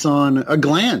of weeks on a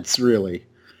glance, really.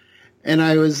 And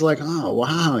I was like, oh,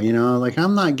 wow, like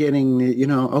I'm not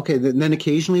getting, okay. Then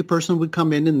occasionally a person would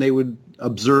come in and they would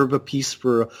observe a piece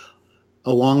for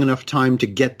a long enough time to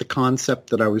get the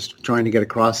concept that I was trying to get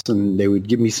across, and they would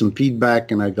give me some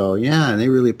feedback, and I go, yeah, and they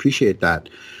really appreciate that.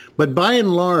 But by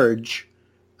and large,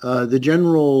 the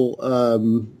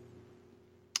general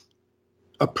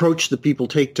approach that people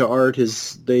take to art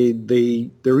is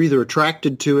they're either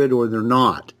attracted to it or they're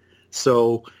not.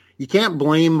 So you can't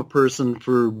blame a person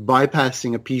for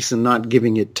bypassing a piece and not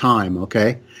giving it time,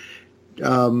 okay?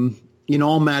 In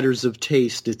all matters of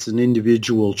taste, it's an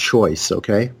individual choice,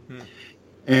 okay?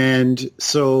 And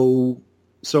so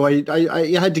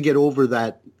I had to get over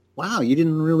that. Wow, you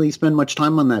didn't really spend much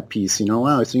time on that piece,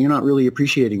 wow, so you're not really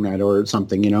appreciating that or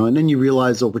something, and then you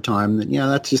realize over time that,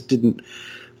 that just didn't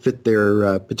fit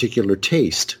their particular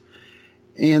taste.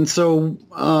 And so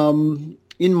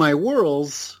in my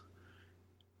worlds,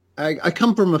 I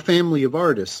come from a family of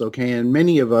artists, okay, and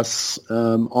many of us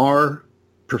are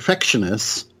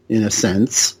perfectionists in a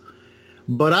sense,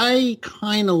 but I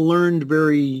kind of learned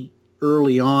very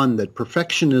early on that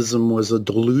perfectionism was a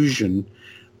delusion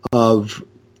of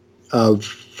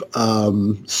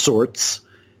sorts.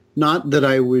 Not that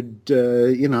I would,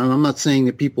 I'm not saying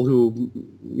that people who,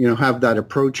 have that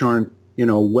approach aren't,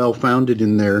 well-founded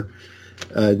in their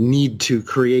need to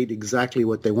create exactly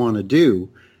what they want to do.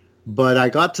 But I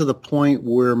got to the point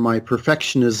where my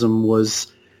perfectionism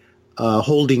was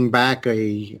holding back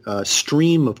a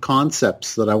stream of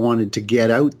concepts that I wanted to get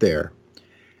out there.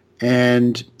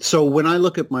 And so when I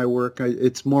look at my work,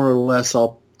 it's more or less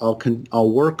I'll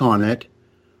work on it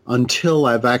until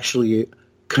I've actually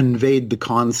conveyed the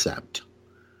concept.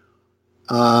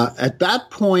 At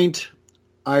that point,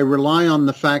 I rely on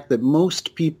the fact that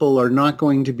most people are not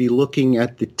going to be looking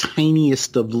at the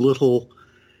tiniest of little,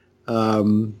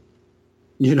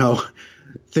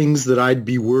 things that I'd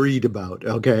be worried about,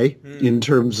 okay, in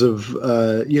terms of,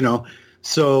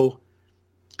 so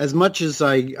as much as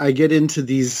I get into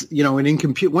these, and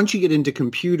once you get into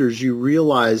computers, you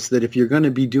realize that if you're going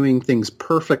to be doing things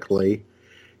perfectly,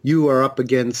 you are up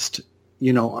against,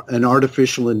 an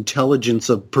artificial intelligence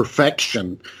of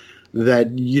perfection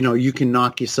that, you can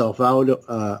knock yourself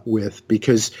out with,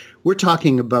 because we're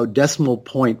talking about decimal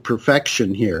point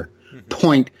perfection here.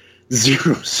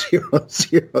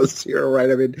 0.0000,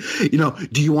 right? I mean,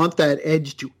 do you want that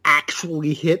edge to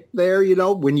actually hit there?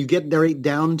 When you get right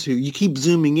down to, you keep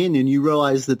zooming in and you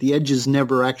realize that the edges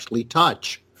never actually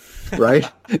touch,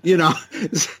 right?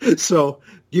 So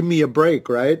give me a break,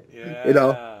 right?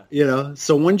 Yeah.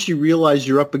 So once you realize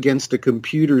you're up against a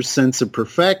computer's sense of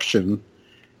perfection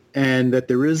and that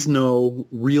there is no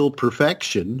real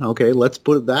perfection, okay, let's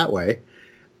put it that way,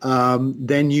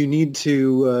 then you need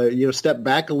to step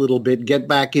back a little bit, get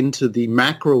back into the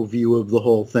macro view of the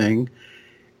whole thing,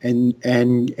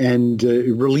 and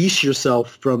release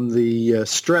yourself from the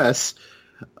stress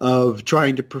of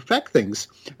trying to perfect things.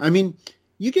 I mean,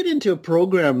 you get into a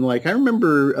program like, I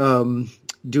remember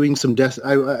doing some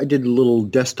I did a little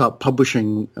desktop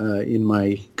publishing in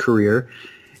my career.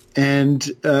 And,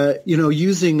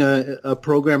 using a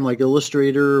program like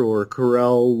Illustrator or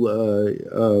Corel,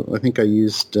 I think I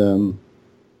used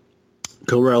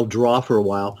Corel Draw for a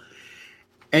while.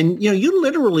 And, you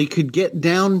literally could get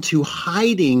down to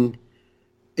hiding.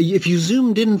 If you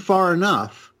zoomed in far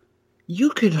enough, you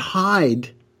could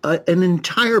hide an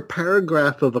entire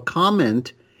paragraph of a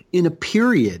comment in a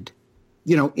period.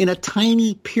 In a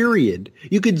tiny period.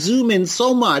 You could zoom in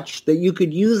so much that you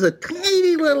could use a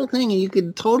tiny little thing and you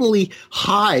could totally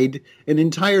hide an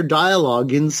entire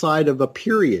dialogue inside of a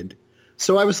period.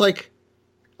 So I was like,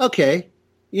 okay,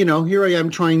 here I am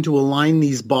trying to align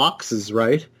these boxes,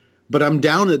 right? But I'm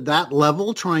down at that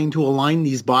level trying to align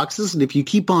these boxes. And if you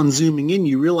keep on zooming in,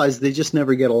 you realize they just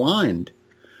never get aligned.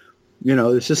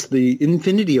 It's just the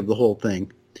infinity of the whole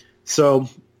thing. So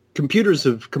computers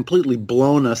have completely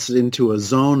blown us into a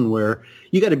zone where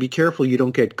you got to be careful you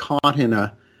don't get caught in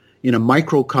a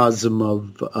microcosm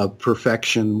of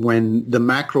perfection when the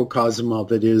macrocosm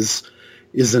of it is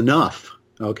enough.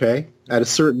 Okay,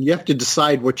 you have to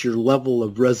decide what your level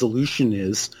of resolution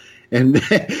is, and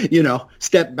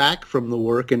step back from the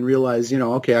work and realize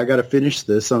okay, I got to finish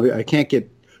this. I can't get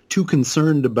too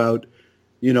concerned about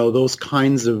those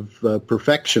kinds of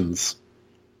perfections.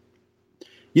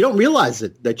 You don't realize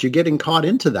it, that you're getting caught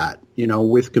into that,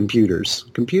 with computers.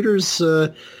 Computers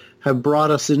have brought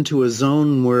us into a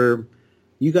zone where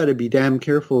you got to be damn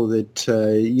careful that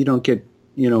you don't get,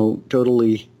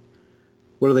 totally,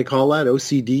 what do they call that,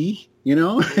 OCD? you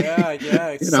know? Yeah,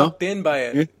 You know, sucked in by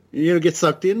it. get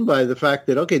sucked in by the fact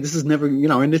that, okay, this is never,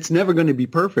 and it's never going to be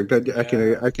perfect. I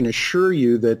can assure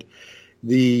you that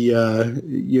the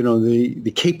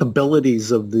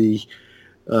capabilities of the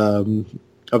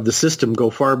system go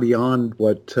far beyond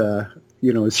what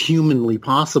is humanly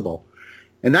possible,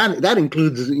 and that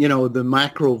includes the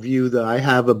macro view that I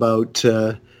have about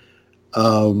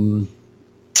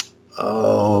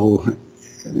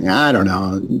I don't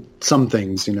know, some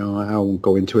things. I won't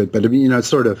go into it, but it's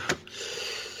sort of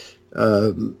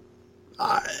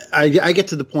I get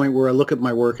to the point where I look at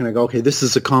my work and I go, okay, this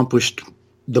has accomplished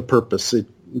the purpose.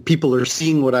 People are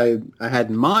seeing what I had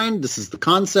in mind. This is the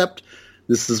concept.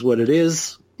 This is what it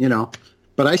is,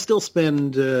 But I still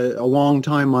spend a long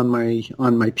time on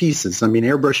my pieces. I mean,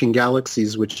 Airbrushing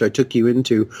Galaxies, which I took you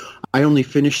into, I only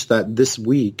finished that this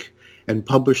week and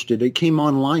published it. It came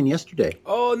online yesterday.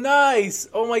 Oh, nice!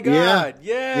 Oh my God!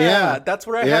 Yeah. That's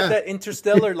where I had that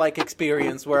interstellar-like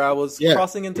experience where I was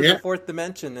crossing into the fourth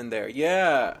dimension in there.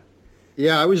 Yeah.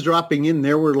 Yeah, I was dropping in.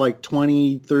 There were like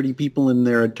 20, 30 people in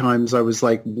there at times. I was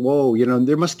like, whoa,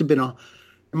 there must have been a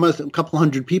couple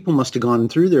hundred people must have gone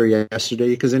through there yesterday,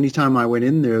 because anytime I went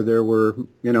in there were,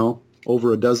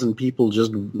 over a dozen people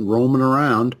just roaming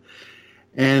around.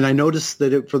 And I noticed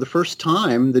that for the first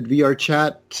time that VR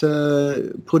Chat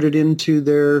put it into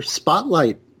their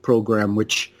Spotlight program,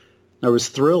 which I was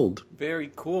thrilled. Very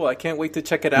cool. I can't wait to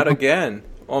check it out again.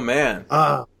 Oh, man.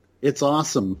 It's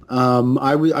awesome.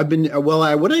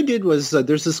 What I did was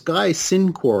there's this guy,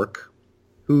 Synquark,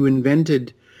 who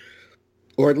invented,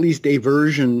 or at least a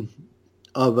version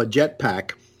of a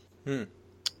jetpack,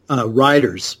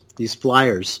 riders, these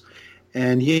flyers.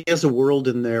 And he has a world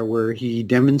in there where he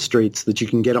demonstrates that you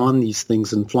can get on these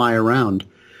things and fly around.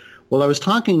 Well, I was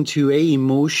talking to AE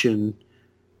Motion,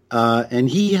 and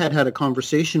he had a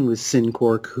conversation with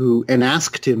Synquark, and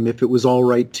asked him if it was all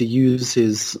right to use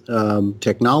his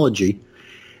technology.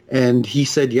 And he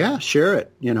said, yeah, share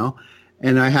it,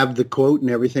 And I have the quote and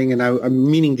everything, and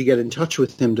I'm meaning to get in touch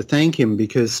with him to thank him,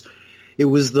 because it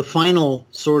was the final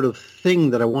sort of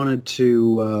thing that I wanted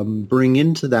to bring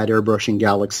into that Airbrushing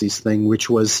Galaxies thing, which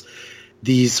was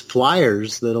these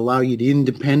flyers that allow you to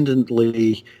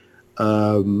independently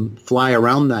fly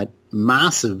around that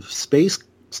massive space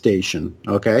station,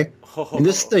 okay? And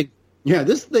this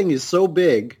thing is so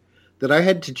big that I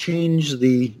had to change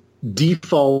the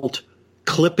default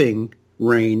clipping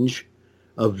range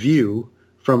of view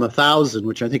from 1,000,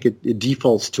 which I think it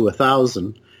defaults to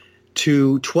 1,000,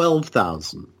 to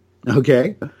 12,000.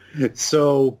 Okay,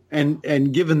 so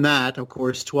and given that, of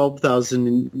course,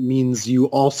 12,000 means you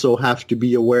also have to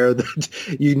be aware that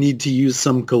you need to use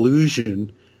some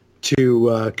collusion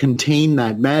to contain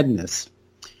that madness.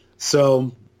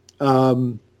 So,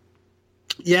 that's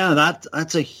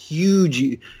a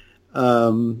huge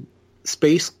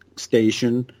space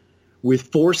station with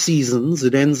 4 seasons.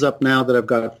 It ends up now that I've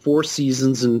got 4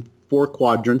 seasons and 4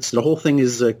 quadrants. The whole thing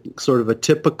is a sort of a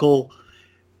typical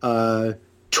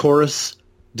torus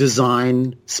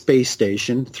design space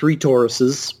station. 3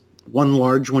 toruses, 1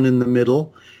 large one in the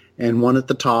middle, and 1 at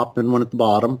the top and 1 at the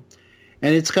bottom.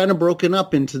 And it's kind of broken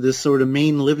up into this sort of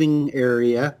main living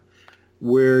area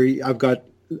where I've got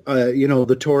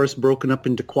the torus broken up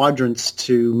into quadrants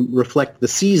to reflect the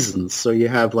seasons. So you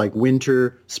have like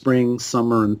winter, spring,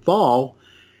 summer, and fall,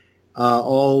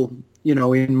 all,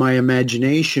 in my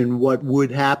imagination, what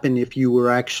would happen if you were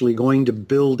actually going to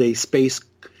build a space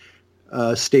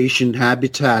station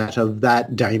habitat of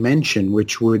that dimension,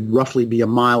 which would roughly be a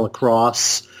mile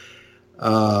across.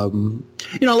 A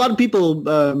lot of people,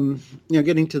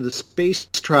 getting to the space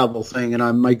travel thing,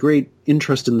 and my great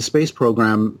interest in the space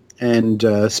program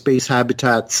and space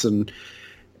habitats and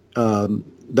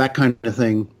that kind of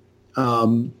thing. A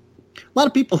lot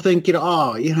of people think, you don't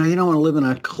want to live in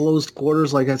a closed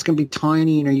quarters like that. It's going to be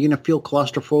tiny. You're going to feel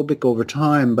claustrophobic over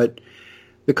time. But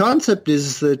the concept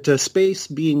is that space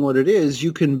being what it is,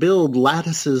 you can build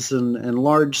lattices and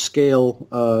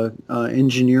large-scale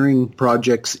engineering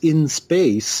projects in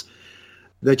space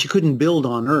that you couldn't build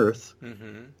on Earth.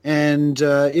 Mm-hmm. And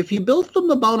if you built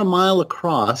them about a mile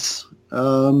across,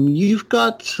 you've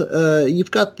got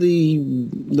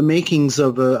the makings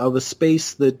of a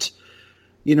space that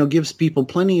gives people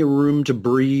plenty of room to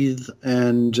breathe,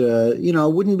 and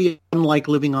it wouldn't be unlike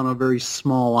living on a very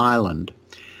small island.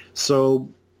 So,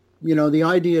 the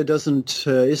idea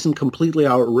isn't completely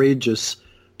outrageous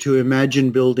to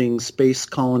imagine building space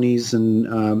colonies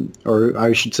and, or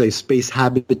I should say, space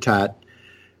habitat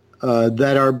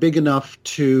that are big enough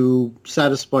to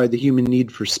satisfy the human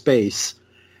need for space.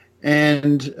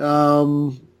 And,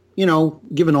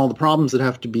 given all the problems that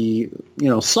have to be,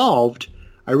 solved,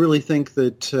 I really think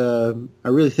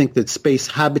that space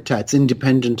habitats,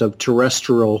 independent of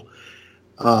terrestrial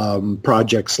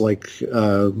projects like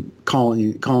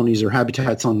colonies or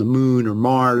habitats on the moon or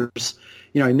Mars,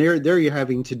 and there you're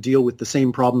having to deal with the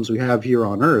same problems we have here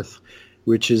on Earth,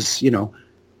 which is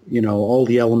all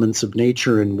the elements of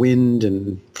nature and wind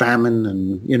and famine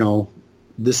and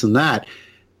this and that.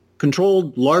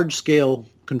 Large-scale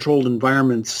controlled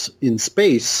environments in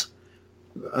space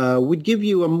would give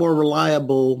you a more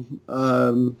reliable,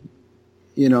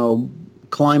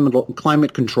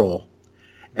 climate control,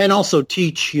 and also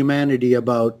teach humanity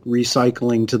about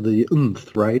recycling to the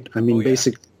nth, right? I mean,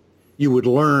 basically, you would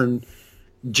learn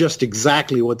just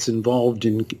exactly what's involved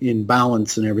in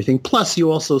balance and everything. Plus,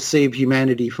 you also save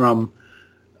humanity from,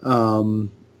 I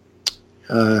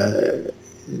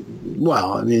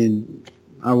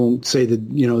won't say that,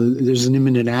 there's an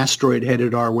imminent asteroid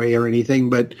headed our way or anything,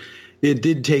 but it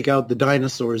did take out the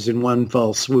dinosaurs in one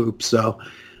fell swoop. So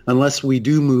unless we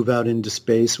do move out into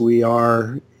space, we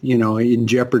are, in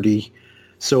jeopardy.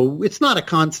 So it's not a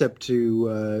concept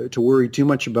to worry too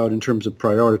much about in terms of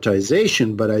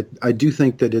prioritization, but I do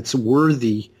think that it's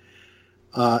worthy,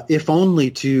 if only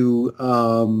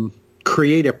to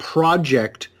create a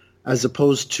project as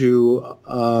opposed to,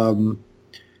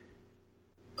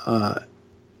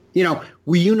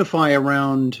 we unify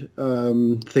around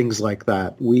things like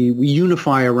that. We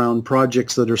unify around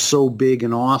projects that are so big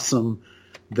and awesome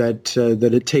that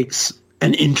it takes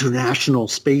an international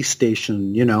space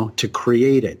station, to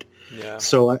create it. Yeah.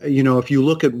 So, if you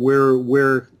look at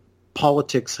where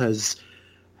politics has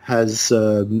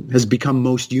become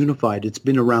most unified, it's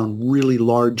been around really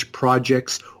large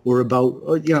projects or about,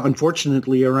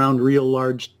 unfortunately, around real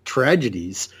large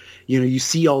tragedies. You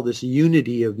see all this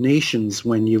unity of nations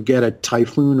when you get a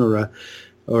typhoon or a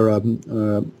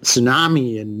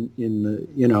tsunami in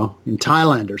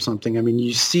Thailand or something. I mean,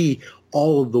 you see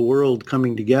all of the world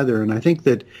coming together, and I think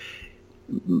that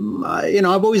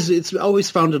I've always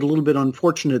found it a little bit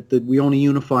unfortunate that we only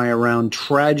unify around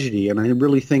tragedy, and I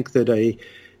really think that a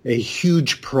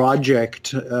huge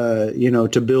project,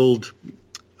 to build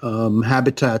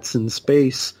habitats in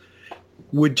space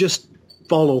would just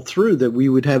follow through, that we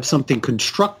would have something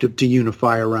constructive to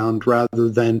unify around rather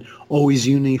than always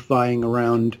unifying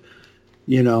around,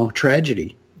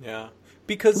 tragedy. Yeah,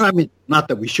 because I mean, not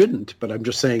that we shouldn't, but I'm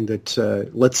just saying that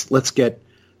let's get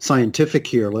scientific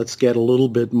here. Let's get a little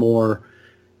bit more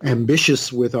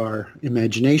ambitious with our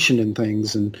imagination and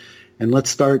things, and let's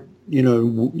start,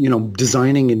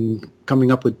 designing and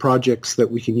coming up with projects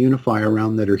that we can unify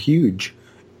around that are huge.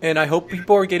 And I hope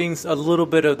people are getting a little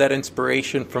bit of that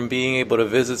inspiration from being able to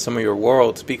visit some of your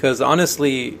worlds, because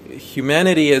honestly,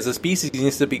 humanity as a species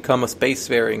needs to become a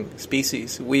spacefaring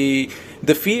species.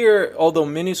 The fear, although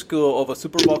minuscule, of a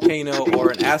supervolcano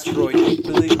or an asteroid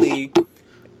completely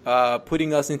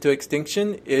putting us into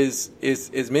extinction is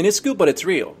minuscule, but it's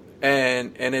real,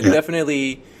 and it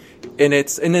definitely. And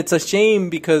it's a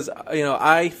shame because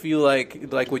I feel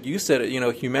like what you said,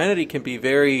 humanity can be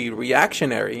very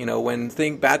reactionary. When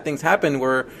bad things happen,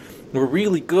 we're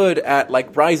really good at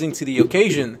rising to the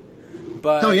occasion.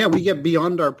 But we get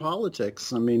beyond our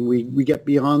politics. I mean, we get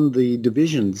beyond the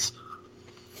divisions.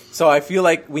 So I feel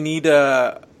like we need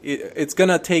it's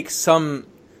gonna take some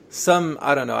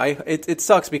I don't know. It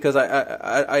sucks because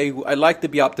I like to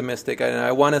be optimistic, and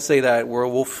I want to say that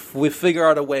we'll figure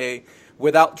out a way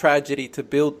without tragedy to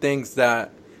build things that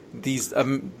these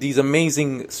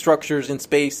amazing structures in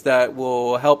space that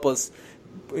will help us,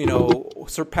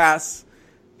 surpass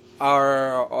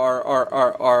our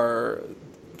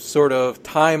sort of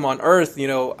time on Earth.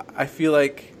 I feel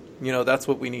like that's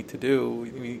what we need to do,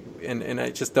 and I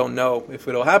just don't know if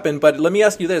it'll happen. But let me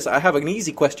ask you this: I have an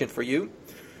easy question for you.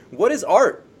 What is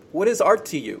art? What is art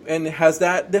to you? And has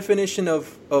that definition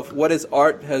of what is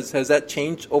art has that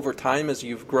changed over time as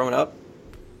you've grown up?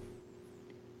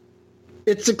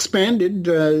 It's expanded.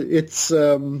 It's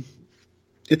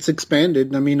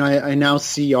expanded. I mean, I now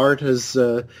see art as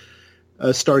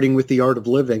starting with the art of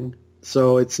living.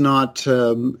 So it's not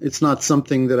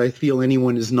something that I feel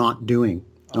anyone is not doing.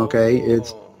 Okay,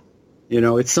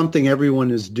 it's something everyone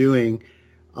is doing.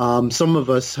 Some of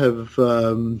us have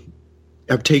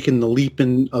taken the leap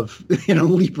of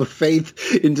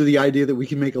faith into the idea that we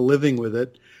can make a living with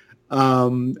it.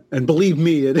 And believe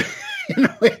me,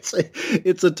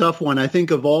 it's a tough one. I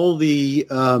think of all the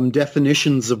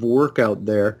definitions of work out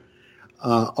there,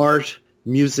 art,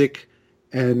 music,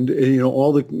 and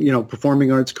all the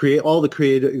performing arts, all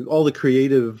the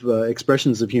creative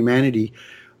expressions of humanity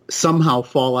somehow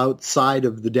fall outside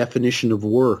of the definition of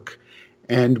work.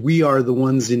 And we are the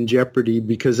ones in jeopardy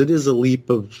because it is a leap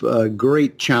of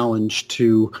great challenge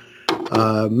to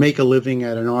make a living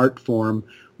at an art form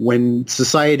when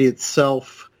society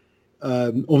itself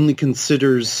only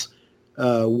considers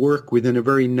work within a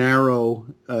very narrow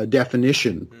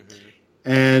definition. Mm-hmm.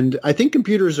 And I think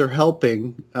computers are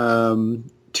helping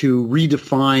to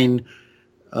redefine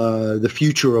the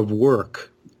future of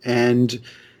work. And,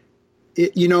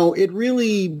 it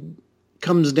really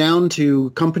comes down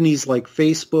to companies like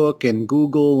Facebook and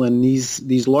Google and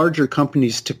these larger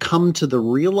companies to come to the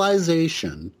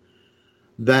realization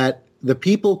that the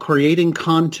people creating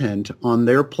content on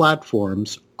their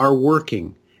platforms are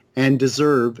working and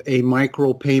deserve a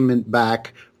micropayment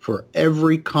back for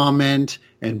every comment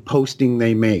and posting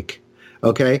they make.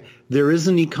 Okay? There is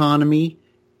an economy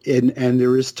and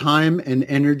there is time and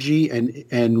energy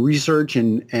and research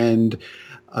and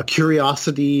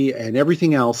curiosity and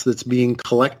everything else that's being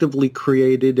collectively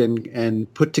created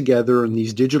and put together in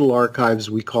these digital archives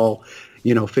we call,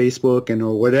 Facebook and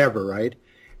or whatever, right?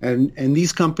 And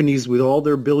these companies with all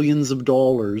their billions of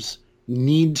dollars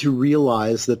need to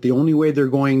realize that the only way they're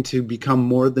going to become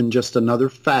more than just another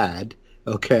fad,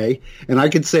 okay? And I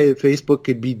could say that Facebook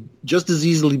could be just as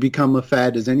easily become a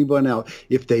fad as anyone else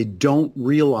if they don't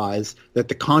realize that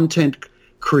the content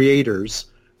creators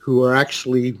who are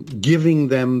actually giving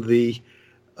them the,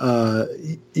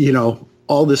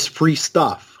 all this free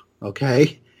stuff,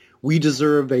 okay? We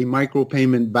deserve a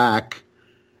micropayment back,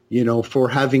 for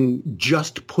having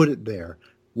just put it there.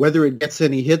 Whether it gets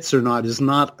any hits or not is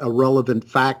not a relevant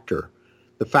factor.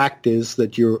 The fact is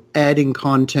that you're adding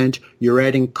content, you're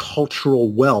adding cultural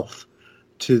wealth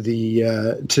to the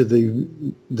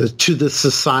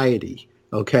society,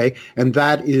 okay? And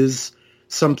that is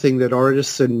something that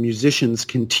artists and musicians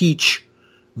can teach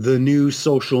the new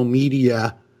social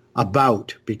media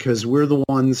about, because we're the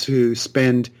ones who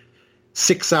spend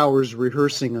 6 hours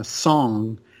rehearsing a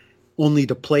song only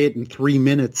to play it in 3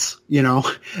 minutes,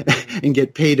 and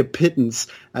get paid a pittance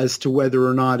as to whether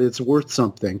or not it's worth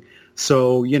something.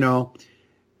 So,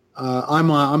 I'm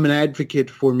an advocate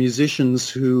for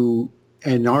musicians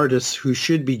and artists who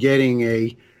should be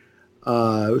getting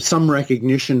some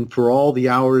recognition for all the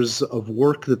hours of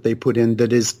work that they put in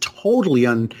that is totally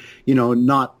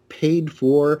not paid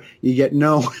for. You get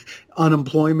no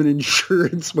unemployment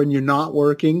insurance when you're not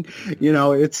working.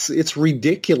 It's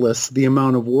ridiculous the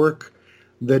amount of work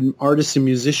that artists and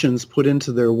musicians put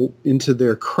into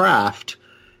their craft,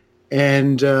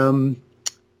 and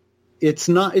it's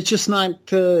just not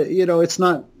it's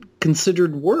not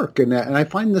considered work, and I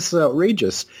find this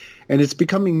outrageous. And it's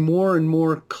becoming more and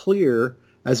more clear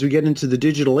as we get into the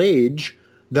digital age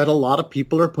that a lot of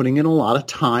people are putting in a lot of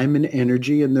time and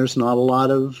energy, and there's not a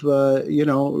lot of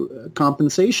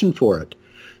compensation for it.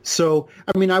 So,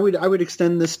 I mean, I would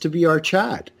extend this to VR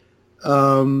chat.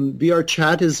 VR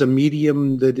chat is a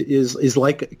medium that is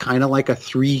like kind of like a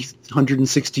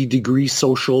 360-degree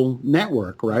social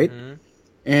network, right? Mm-hmm.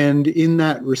 And in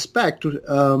that respect,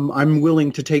 I'm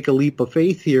willing to take a leap of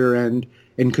faith here and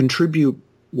contribute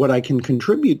what I can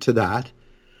contribute to that.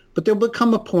 But there'll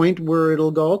become a point where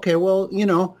it'll go, okay, well,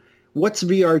 what's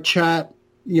VR chat,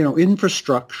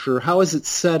 infrastructure? How is it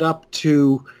set up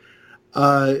to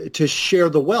share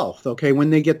the wealth? Okay, when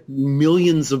they get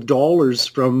millions of dollars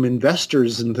from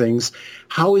investors and things,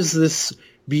 how is this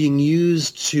being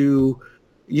used to,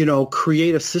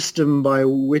 create a system by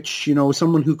which,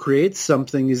 someone who creates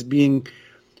something is being,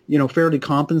 fairly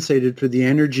compensated for the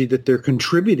energy that they're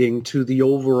contributing to the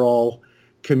overall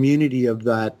community of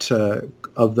that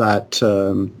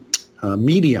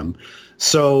medium.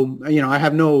 So, I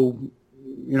have no,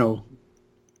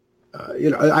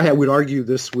 I would argue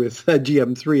this with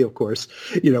GM3, of course.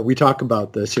 We talk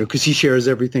about this, because he shares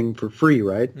everything for free,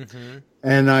 right? Mm-hmm.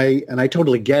 And I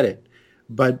totally get it,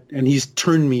 and he's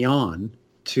turned me on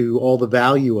to all the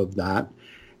value of that.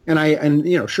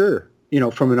 And sure,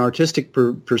 from an artistic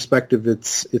perspective,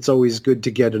 it's always good to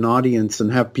get an audience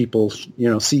and have people,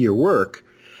 see your work.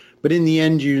 But in the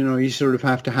end, you sort of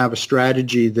have to have a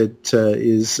strategy that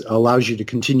allows you to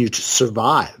continue to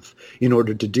survive in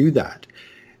order to do that.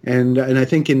 And I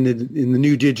think in the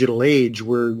new digital age,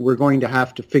 we're going to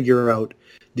have to figure out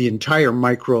the entire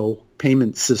micro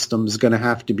payment system is going to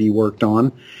have to be worked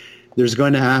on. There's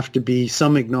going to have to be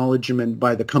some acknowledgement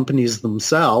by the companies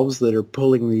themselves that are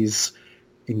pulling these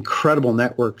incredible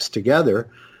networks together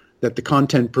that the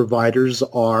content providers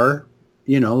are,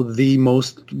 the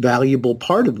most valuable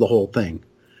part of the whole thing.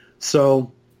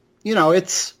 So,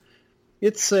 it's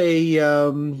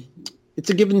it's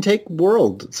a give and take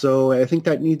world. So I think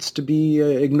that needs to be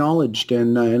acknowledged,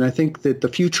 and I think that the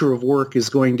future of work is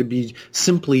going to be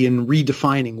simply in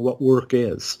redefining what work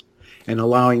is and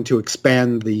allowing to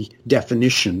expand the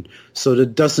definition so that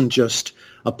it doesn't just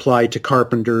apply to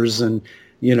carpenters and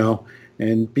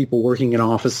and people working in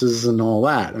offices and all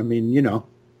that. I mean,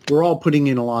 we're all putting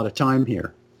in a lot of time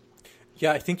here.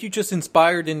 Yeah, I think you just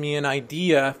inspired in me an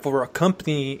idea for a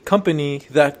company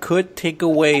that could take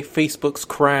away Facebook's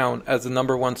crown as the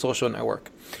number one social network.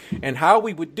 And how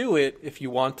we would do it, if you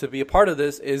want to be a part of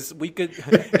this, is we could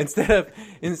instead of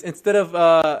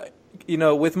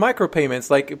with micropayments,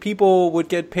 like people would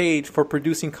get paid for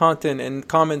producing content and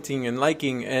commenting and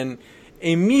liking, and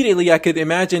immediately I could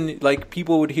imagine like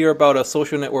people would hear about a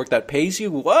social network that pays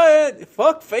you. What?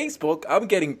 Fuck Facebook! I'm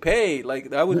getting paid. Like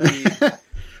that would be.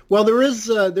 Well, there is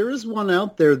one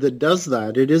out there that does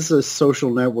that. It is a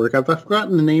social network. I've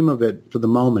forgotten the name of it for the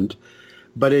moment,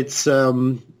 but it's I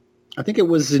think it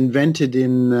was invented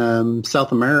in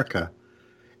South America,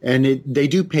 and they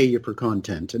do pay you for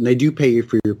content, and they do pay you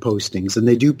for your postings, and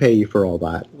they do pay you for all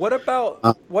that. What about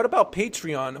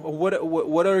Patreon?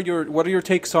 What are your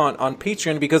takes on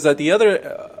Patreon? Because at the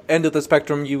other end of the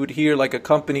spectrum, you would hear like a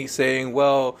company saying,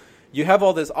 well, you have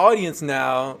all this audience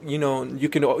now, you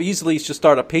can easily just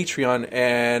start a Patreon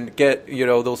and get,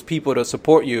 those people to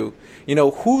support you.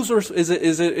 Who's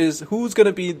going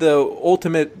to be the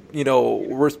ultimate,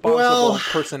 responsible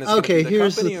person? Is it the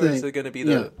here's company, the thing. Or is it going to be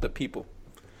the people?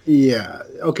 Yeah.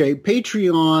 Okay.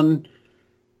 Patreon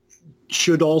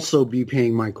should also be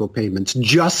paying micropayments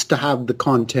just to have the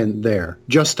content there,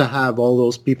 just to have all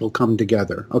those people come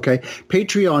together. Okay.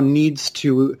 Patreon needs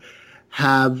to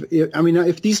have, I mean,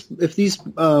 if these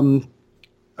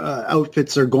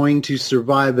outfits are going to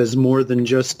survive as more than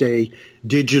just a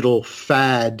digital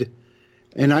fad,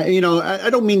 and I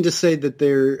don't mean to say that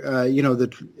they're,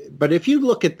 but if you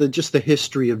look at just the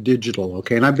history of digital,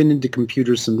 okay, and I've been into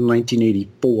computers since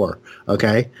 1984,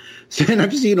 okay, and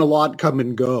I've seen a lot come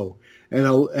and go,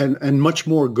 and much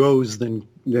more goes than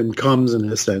comes in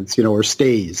a sense, or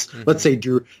stays. Mm-hmm. Let's say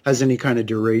has any kind of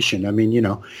duration. I mean,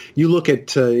 you look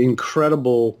at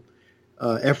incredible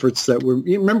efforts that were.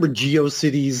 You remember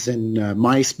GeoCities and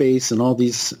MySpace and all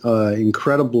these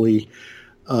incredibly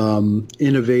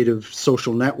innovative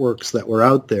social networks that were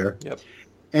out there. Yep.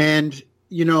 And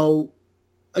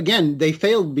again, they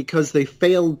failed because they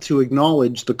failed to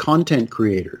acknowledge the content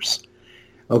creators.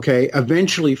 Okay,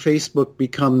 eventually Facebook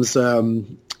becomes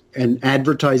an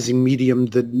advertising medium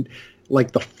that,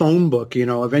 like the phone book,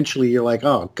 eventually you're like,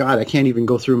 oh God, I can't even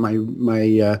go through my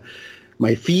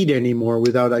feed anymore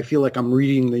without, I feel like I'm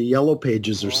reading the yellow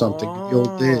pages or something, the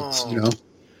old days,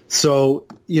 So,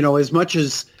 as much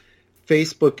as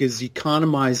Facebook is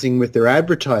economizing with their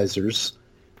advertisers,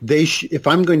 if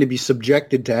I'm going to be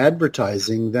subjected to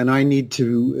advertising, then I need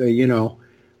to,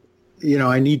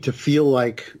 I need to feel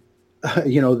like,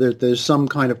 that there's some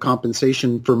kind of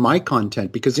compensation for my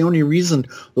content, because the only reason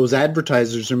those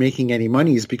advertisers are making any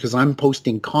money is because I'm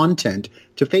posting content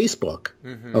to Facebook.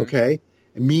 Mm-hmm. Okay.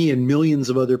 Me and millions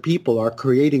of other people are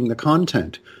creating the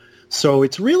content. So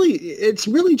it's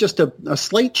really just a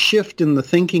slight shift in the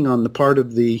thinking on the part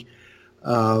of these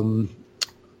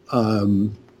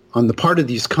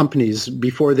companies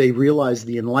before they realize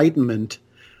the enlightenment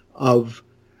of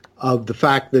the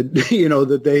fact that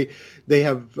that they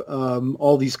have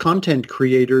all these content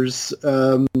creators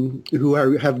who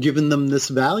have given them this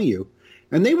value,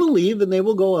 and they will leave and they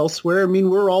will go elsewhere. I mean,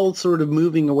 we're all sort of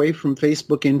moving away from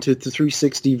Facebook into the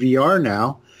 360 VR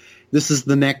now. This is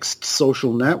the next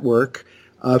social network.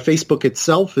 Facebook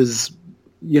itself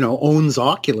owns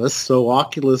Oculus, so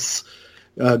Oculus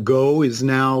Go is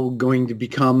now going to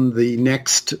become the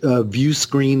next view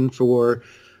screen for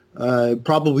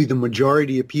probably the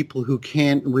majority of people who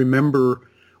can't remember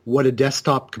what a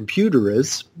desktop computer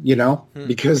is,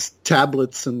 because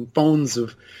tablets and phones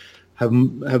have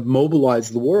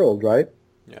mobilized the world, right?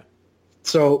 Yeah.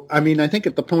 So, I mean, I think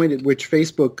at the point at which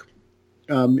Facebook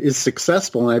is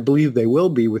successful, and I believe they will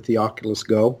be with the Oculus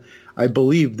Go, I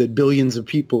believe that billions of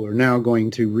people are now going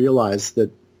to realize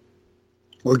that,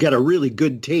 or get a really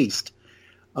good taste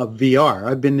of VR.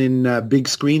 I've been in big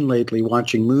screen lately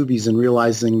watching movies and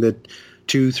realizing that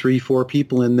 2, 3, 4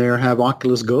 people in there have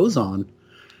Oculus Go's on,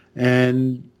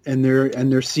 and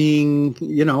they're seeing,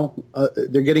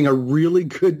 they're getting a really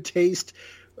good taste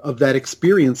of that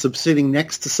experience of sitting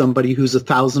next to somebody who's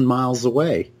 1,000 miles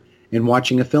away and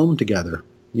watching a film together,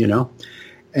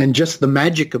 and just the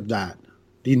magic of that,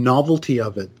 the novelty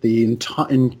of it, the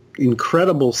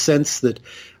incredible sense that,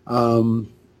 that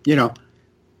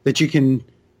you can,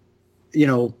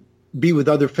 be with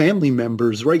other family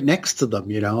members right next to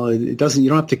them. You know, it doesn't. You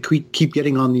don't have to keep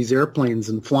getting on these airplanes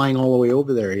and flying all the way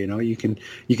over there. You know, you can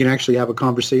actually have a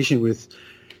conversation with.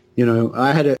 You know,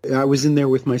 I was in there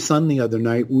with my son the other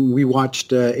night. We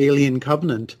watched Alien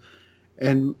Covenant,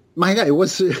 and my God, it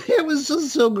was just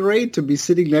so great to be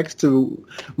sitting next to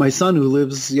my son who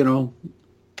lives, you know,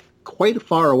 quite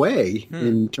far away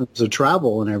in terms of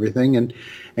travel and everything,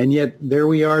 and yet there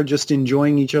we are just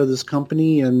enjoying each other's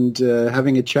company and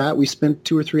having a chat. We spent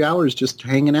 2 or 3 hours just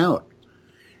hanging out,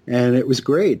 and it was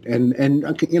great. And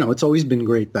you know, it's always been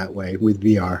great that way with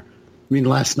VR. I mean,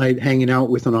 last night hanging out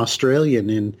with an Australian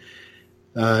in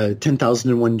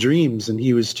 10,001 Dreams, and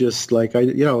he was just like,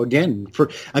 again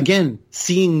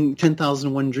seeing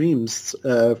 10,001 Dreams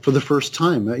for the first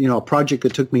time. You know, a project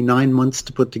that took me 9 months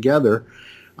to put together.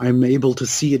 I'm able to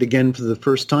see it again for the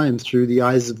first time through the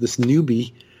eyes of this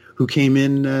newbie who came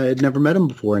in, had never met him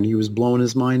before, and he was blowing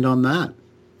his mind on that.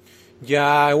 Yeah,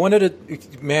 I wanted to,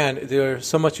 man, there's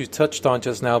so much you touched on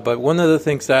just now, but one of the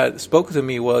things that spoke to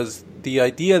me was the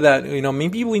idea that, you know,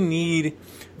 maybe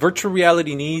virtual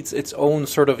reality needs its own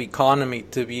sort of economy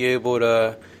to be able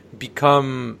to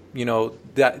become, you know,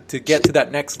 that to get to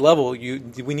that next level.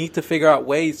 We need to figure out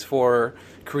ways for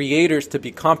creators to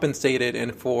be compensated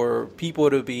and for people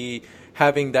to be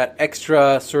having that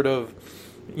extra sort of,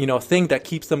 you know, thing that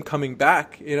keeps them coming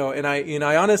back, you know. And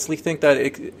I honestly think that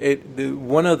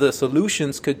one of the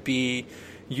solutions could be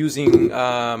using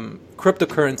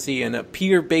cryptocurrency and a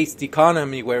peer-based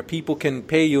economy where people can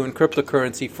pay you in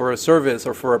cryptocurrency for a service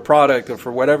or for a product or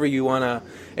for whatever you want to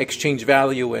exchange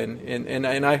value in.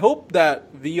 And I hope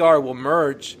that VR will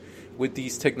merge with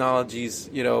these technologies,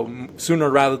 you know, sooner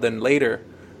rather than later.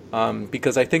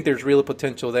 Because I think there's real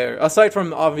potential there. Aside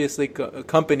from obviously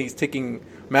companies taking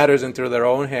matters into their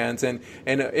own hands, and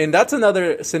that's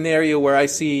another scenario where I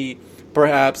see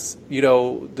perhaps, you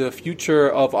know, the future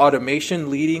of automation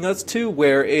leading us to,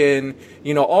 wherein,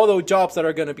 you know, all those jobs that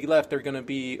are going to be left are going to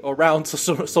be around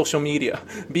social media,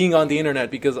 being on the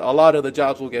internet, because a lot of the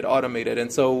jobs will get automated,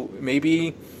 and so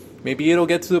maybe it'll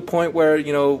get to the point where,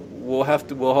 you know,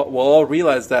 we'll all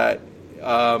realize that.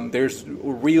 There's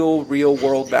real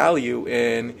world value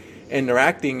in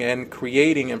interacting and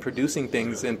creating and producing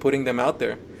things and putting them out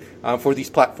there for these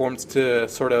platforms to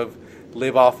sort of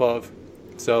live off of.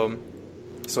 So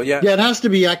yeah. Yeah, it has to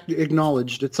be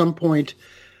acknowledged at some point.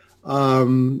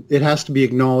 It has to be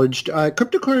acknowledged.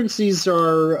 Cryptocurrencies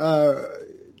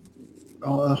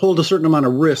hold a certain amount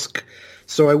of risk,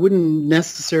 so I wouldn't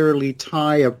necessarily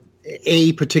tie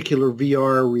a particular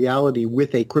VR reality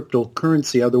with a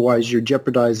cryptocurrency. Otherwise, you're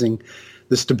jeopardizing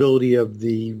the stability of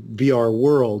the VR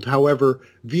world. However,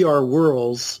 VR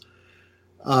worlds,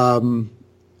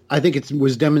 I think it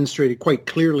was demonstrated quite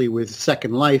clearly with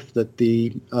Second Life that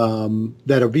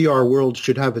that a VR world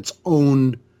should have its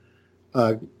own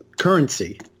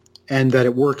currency, and that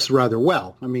it works rather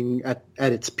well. I mean, at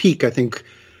its peak, I think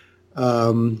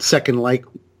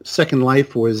Second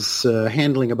Life was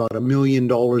handling about $1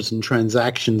 million in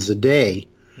transactions a day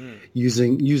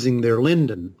using their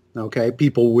Linden. Okay,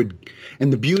 people would,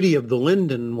 and the beauty of the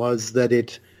Linden was that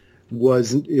it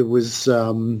went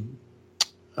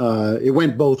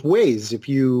both ways. If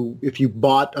you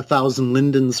bought 1,000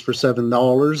 Lindens for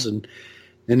 $7 and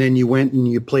then you went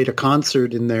and you played a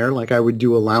concert in there, like I would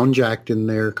do a lounge act in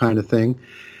there kind of thing.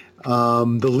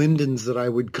 The Lindens that I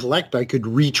would collect, I could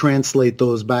retranslate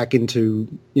those back into,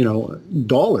 you know,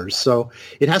 dollars. So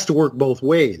it has to work both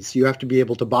ways. You have to be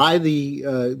able to buy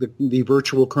the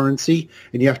virtual currency,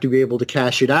 and you have to be able to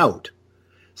cash it out,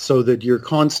 so that you're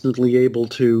constantly able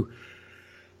to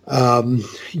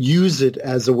use it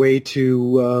as a way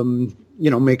to you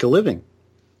know, make a living.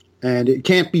 And it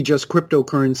can't be just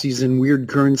cryptocurrencies and weird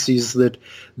currencies that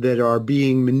are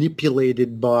being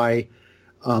manipulated by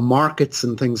markets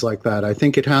and things like that. I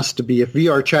think it has to be, if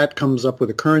VR Chat comes up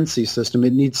with a currency system,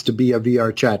 it needs to be a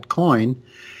VR Chat coin,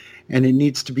 and it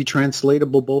needs to be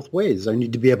translatable both ways. I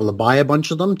need to be able to buy a bunch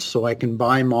of them so I can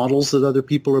buy models that other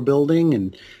people are building,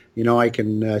 and, you know, I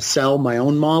can sell my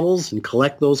own models and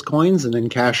collect those coins and then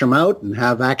cash them out and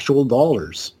have actual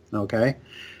dollars, okay?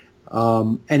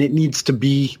 And it needs to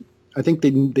be, I think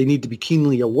they need to be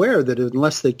keenly aware that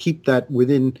unless they keep that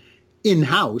within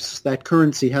in-house, that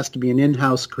currency has to be an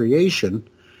in-house creation,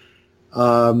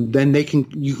 then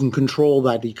you can control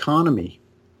that economy.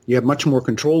 You have much more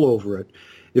control over it.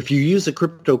 If you use a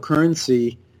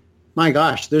cryptocurrency, my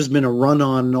gosh, there's been a run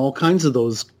on all kinds of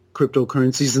those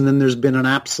cryptocurrencies, and then there's been an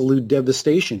absolute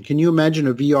devastation. Can you imagine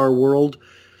a VR world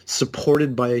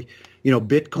supported by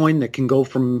Bitcoin that can go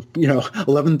from,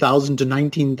 11,000 to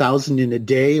 19,000 in a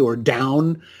day or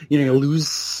down,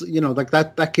 lose, like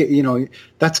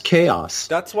that's chaos.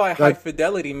 That's why High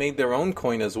Fidelity made their own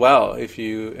coin as well. If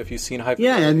you've seen High Fidelity.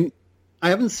 Yeah, and I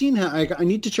haven't seen. I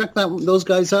need to check those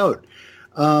guys out.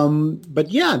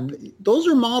 But yeah, those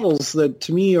are models that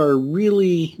to me are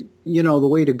really, the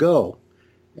way to go.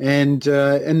 And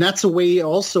that's a way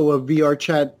also of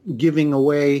VRChat giving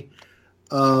away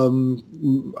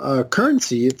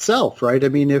currency itself, right? I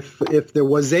mean, if there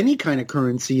was any kind of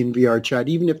currency in VRChat,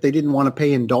 even if they didn't want to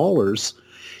pay in dollars,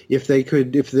 if they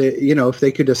could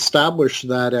establish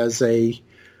that as a,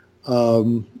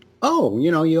 you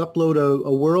upload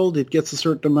a world, it gets a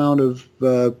certain amount of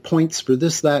points for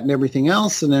this, that, and everything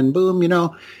else, and then boom,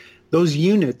 those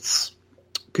units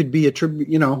could be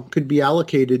could be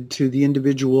allocated to the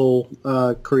individual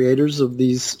creators of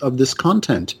this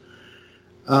content.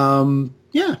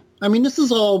 Yeah, I mean, this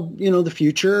is all, the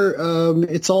future.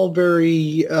 It's all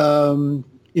very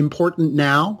important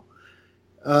now.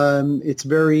 It's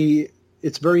very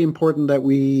important that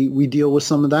we deal with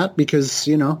some of that because,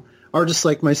 artists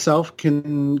like myself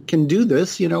can do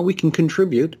this. We can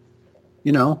contribute.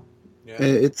 Yeah.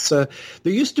 It's there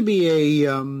used to be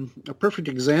a perfect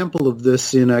example of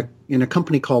this in a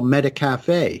company called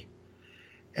MetaCafe.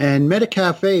 And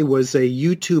MetaCafe was a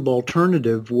YouTube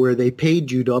alternative where they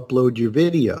paid you to upload your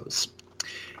videos.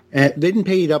 And they didn't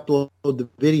pay you to upload the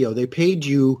video. They paid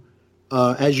you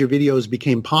as your videos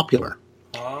became popular.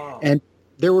 Oh. And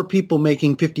there were people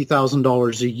making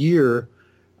 $50,000 a year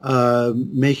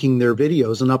making their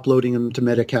videos and uploading them to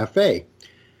MetaCafe.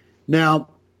 Now,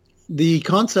 the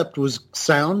concept was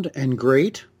sound and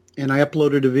great. And I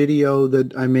uploaded a video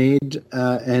that I made,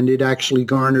 and it actually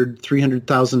garnered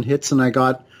 300,000 hits, and I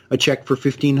got a check for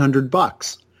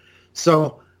 $1,500.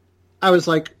 So I was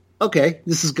like, okay,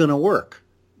 this is going to work.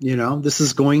 This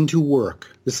is going to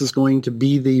work. This is going to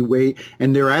be the way.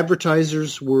 And their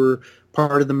advertisers were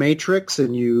part of the matrix,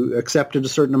 and you accepted a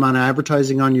certain amount of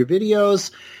advertising on your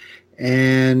videos.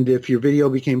 And if your video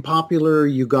became popular,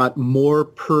 you got more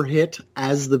per hit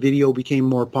as the video became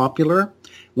more popular.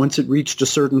 Once it reached a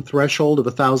certain threshold of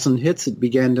 1,000 hits, it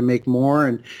began to make more,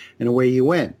 and away you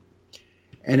went.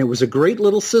 And it was a great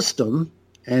little system,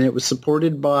 and it was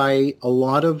supported by a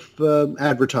lot of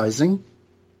advertising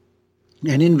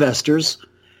and investors,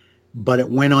 but it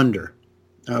went under,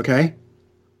 okay?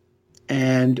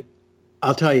 And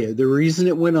I'll tell you, the reason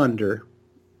it went under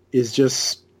is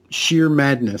just sheer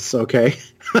madness, okay?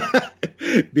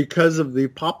 Because of the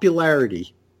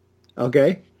popularity,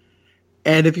 okay?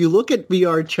 And if you look at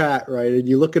VRChat, right, and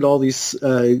you look at all these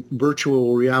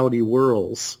virtual reality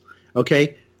worlds,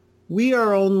 okay, we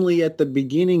are only at the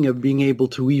beginning of being able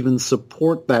to even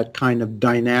support that kind of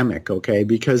dynamic, okay,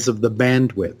 because of the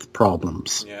bandwidth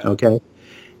problems, okay?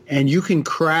 And you can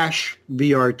crash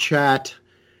VRChat,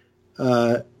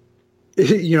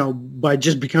 by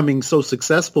just becoming so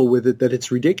successful with it that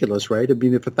it's ridiculous, right? I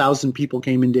mean, if 1,000 people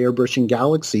came into Airbrushing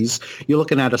Galaxies, you're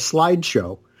looking at a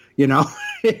slideshow.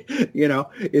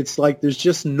 It's like there's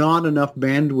just not enough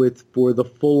bandwidth for the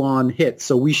full-on hit.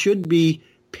 So we should be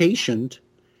patient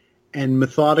and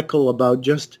methodical about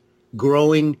just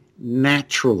growing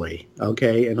naturally,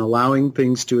 okay, and allowing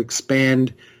things to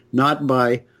expand not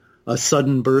by a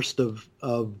sudden burst of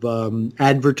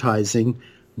advertising,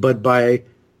 but by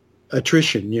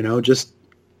attrition,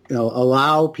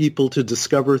 allow people to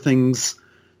discover things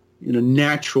in a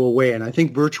natural way. And I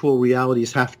think virtual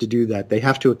realities have to do that. They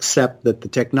have to accept that the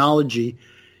technology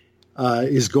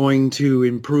is going to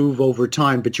improve over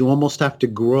time, but you almost have to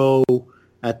grow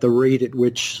at the rate at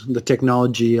which the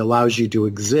technology allows you to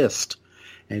exist.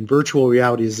 And virtual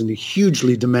reality is a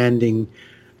hugely demanding,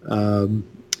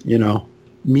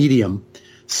 medium.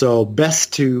 So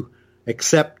best to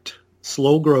accept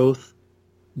slow growth,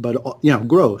 but,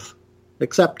 growth.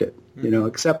 Accept it.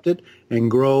 Accept it and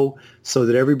grow so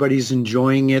that everybody's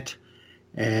enjoying it.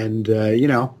 And, in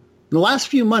the last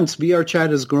few months,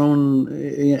 VRChat has grown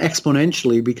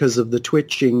exponentially because of the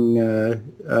twitching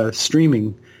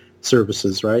streaming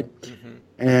services, right? Mm-hmm.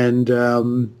 And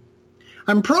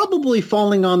I'm probably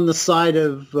falling on the side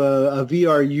of a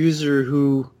VR user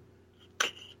who,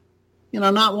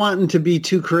 not wanting to be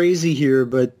too crazy here,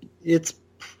 but it's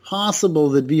possible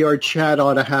that VRChat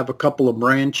ought to have a couple of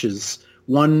branches.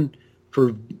 One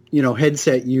for,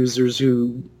 headset users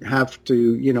who have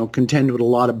to, contend with a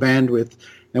lot of bandwidth,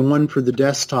 and one for the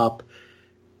desktop,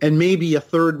 and maybe a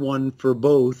third one for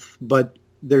both. But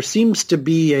there seems to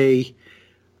be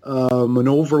an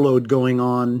overload going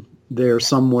on there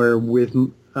somewhere with,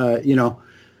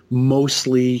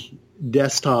 mostly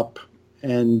desktop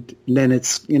and then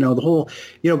it's, the whole,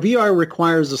 VR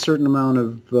requires a certain amount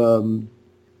of,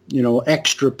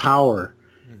 extra power.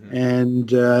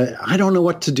 And I don't know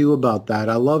what to do about that.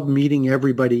 I love meeting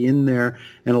everybody in there,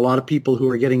 and a lot of people who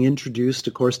are getting introduced,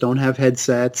 of course, don't have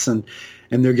headsets, and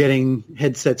they're getting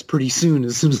headsets pretty soon.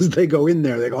 As soon as they go in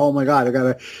there, they go, oh, my God, I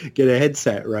got to get a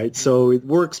headset, right? So it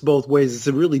works both ways. It's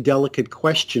a really delicate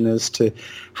question as to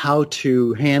how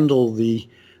to handle the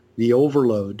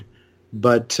overload.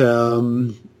 But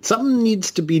something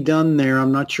needs to be done there.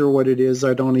 I'm not sure what it is.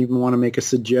 I don't even want to make a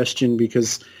suggestion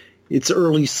because it's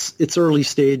early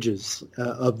stages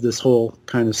of this whole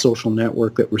kind of social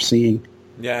network that we're seeing.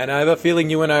 Yeah, and I have a feeling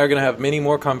you and I are going to have many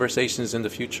more conversations in the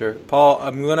future. Paul,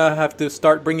 I'm going to have to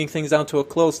start bringing things down to a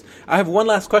close. I have one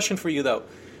last question for you, though.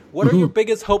 What are your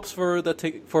biggest hopes for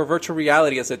for virtual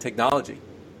reality as a technology?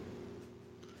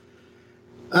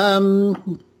 I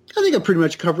think I pretty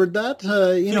much covered that.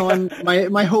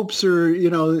 My hopes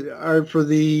are for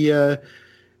the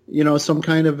some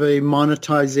kind of a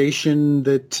monetization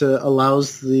that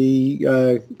allows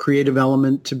the creative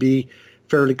element to be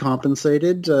fairly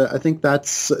compensated. I think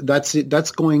that's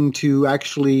going to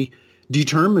actually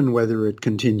determine whether it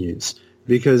continues,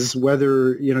 because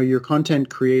whether your content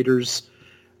creators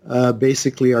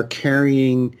basically are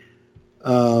carrying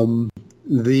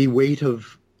the weight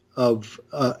of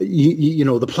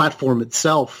the platform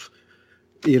itself,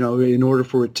 in order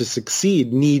for it to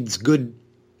succeed, needs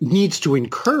to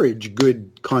encourage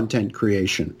good content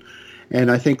creation.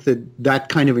 And I think that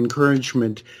kind of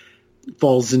encouragement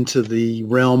falls into the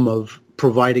realm of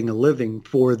providing a living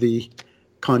for the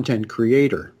content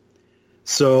creator.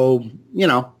 So,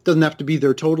 it doesn't have to be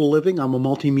their total living. I'm a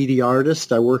multimedia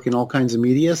artist. I work in all kinds of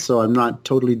media, so I'm not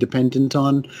totally dependent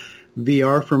on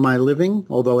VR for my living,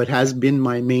 although it has been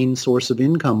my main source of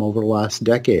income over the last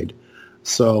decade.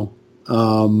 So,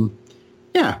 I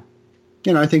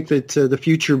think that the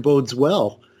future bodes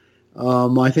well.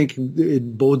 I think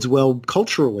it bodes well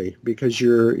culturally because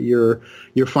you're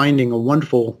finding a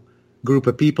wonderful group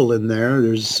of people in there.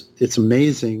 It's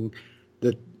amazing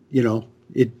that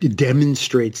it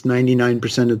demonstrates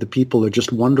 99% of the people are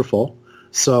just wonderful.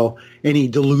 So any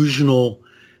delusional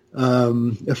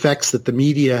effects that the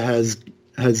media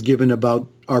has given about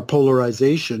our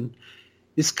polarization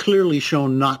is clearly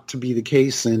shown not to be the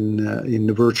case in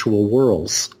the virtual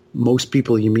worlds. Most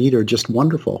people you meet are just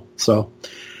wonderful. So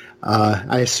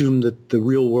I assume that the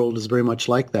real world is very much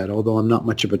like that, although I'm not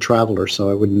much of a traveler, so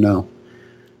I wouldn't know.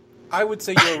 I would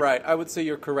say you're right. I would say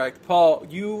you're correct. Paul,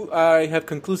 I have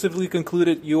conclusively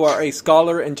concluded you are a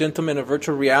scholar and gentleman of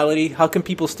virtual reality. How can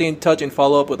people stay in touch and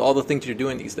follow up with all the things you're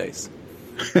doing these days?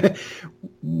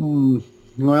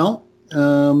 Well,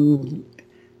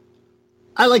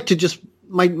 I like to just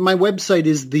my website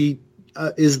is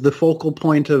the focal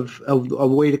point of a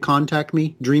way to contact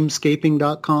me.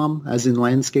 Dreamscaping.com, as in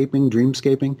landscaping,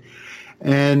 dreamscaping,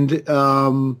 and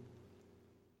of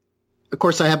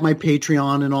course I have my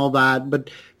Patreon and all that.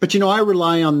 But I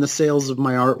rely on the sales of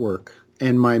my artwork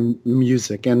and my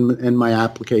music and my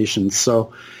applications.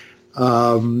 So.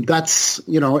 That's,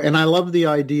 and I love the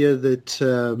idea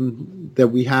that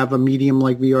we have a medium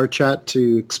like VR Chat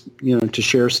to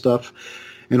share stuff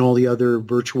and all the other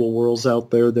virtual worlds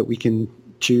out there that we can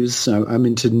choose. I'm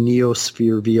into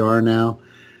Neosphere VR now.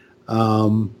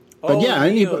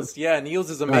 Neos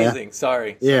is amazing. Yeah.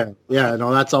 Sorry. Yeah.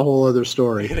 No, that's a whole other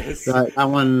story. It is. That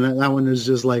one is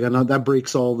just like, that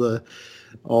breaks all the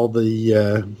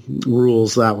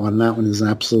rules. That one is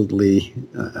absolutely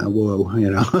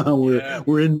whoa.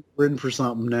 We're in for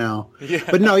something now. Yeah.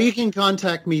 But no, you can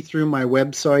contact me through my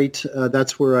website.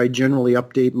 That's where I generally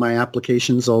update my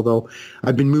applications. Although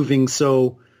I've been moving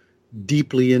so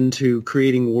deeply into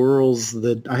creating worlds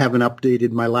that I haven't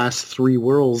updated my last 3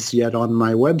 worlds yet on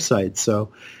my website.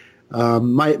 So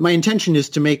my intention is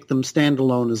to make them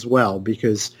standalone as well,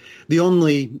 because the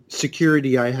only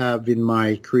security I have in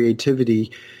my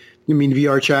creativity,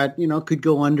 VR Chat, could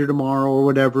go under tomorrow or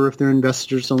whatever if their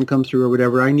investors don't come through or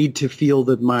whatever. I need to feel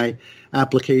that my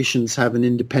applications have an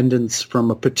independence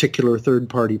from a particular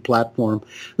third-party platform.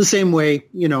 The same way,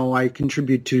 I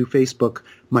contribute to Facebook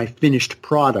my finished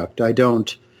product. I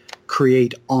don't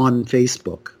create on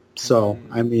Facebook. So,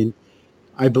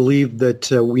 I believe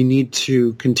that we need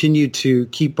to continue to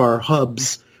keep our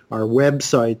hubs, our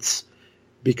websites,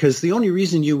 because the only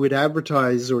reason you would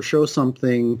advertise or show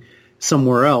something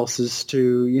somewhere else is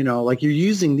to, like you're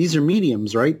using, these are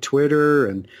mediums, right? Twitter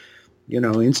and,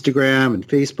 Instagram and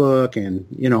Facebook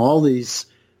and, all these,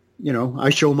 I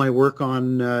show my work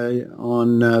on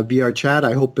VR Chat.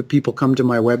 I hope that people come to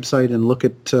my website and look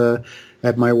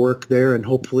at my work there and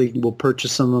hopefully will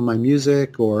purchase some of my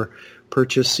music or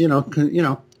purchase,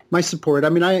 my support. I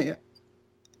mean,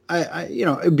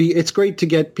 it's great to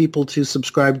get people to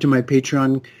subscribe to my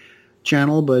Patreon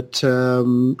channel, but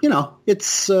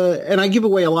it's and I give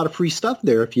away a lot of free stuff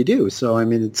there if you do. So I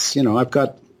mean, it's I've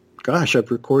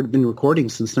been recording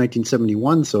since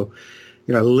 1971, so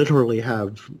I literally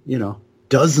have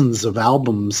dozens of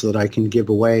albums that I can give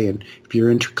away. And if you're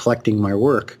into collecting my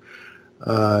work,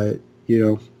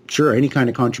 sure, any kind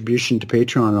of contribution to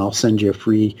Patreon, I'll send you a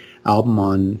free album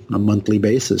on a monthly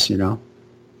basis.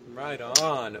 Right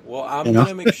on. Well, I'm going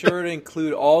to make sure to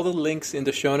include all the links in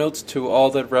the show notes to all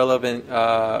the relevant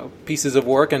pieces of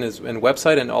work and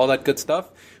website and all that good stuff.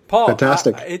 Paul,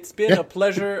 fantastic. It's been a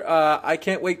pleasure. I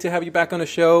can't wait to have you back on the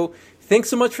show. Thanks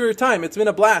so much for your time. It's been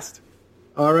a blast.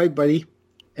 All right, buddy.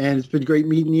 And it's been great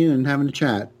meeting you and having a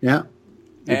chat. Yeah.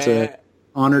 It's an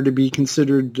honor to be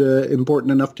considered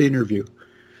important enough to interview.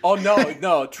 Oh,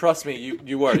 no. Trust me.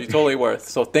 You were. You totally were.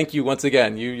 So thank you once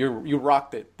again. You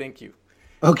rocked it. Thank you.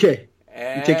 Okay.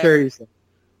 You take care of yourself.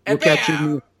 We'll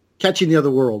catch you in the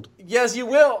other world. Yes, you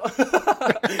will.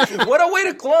 What a way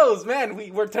to close, man.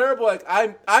 We're terrible at.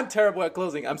 I'm terrible at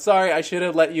closing. I'm sorry. I should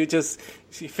have let you just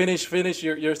finish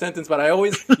your sentence. But I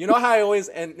always, how I always,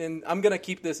 and I'm gonna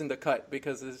keep this in the cut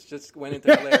because it just went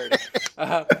into hilarity.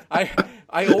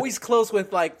 I always close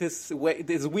with like this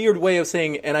weird way of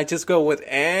saying, and I just go with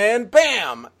and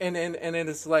bam, and then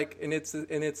it's like and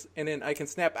then I can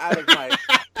snap out of my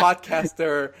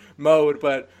podcaster mode,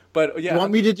 but yeah. You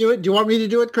want me to do it? Do you want me to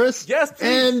do it, Chris? Yes, please.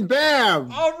 And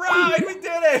bam! All right, we did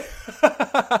it.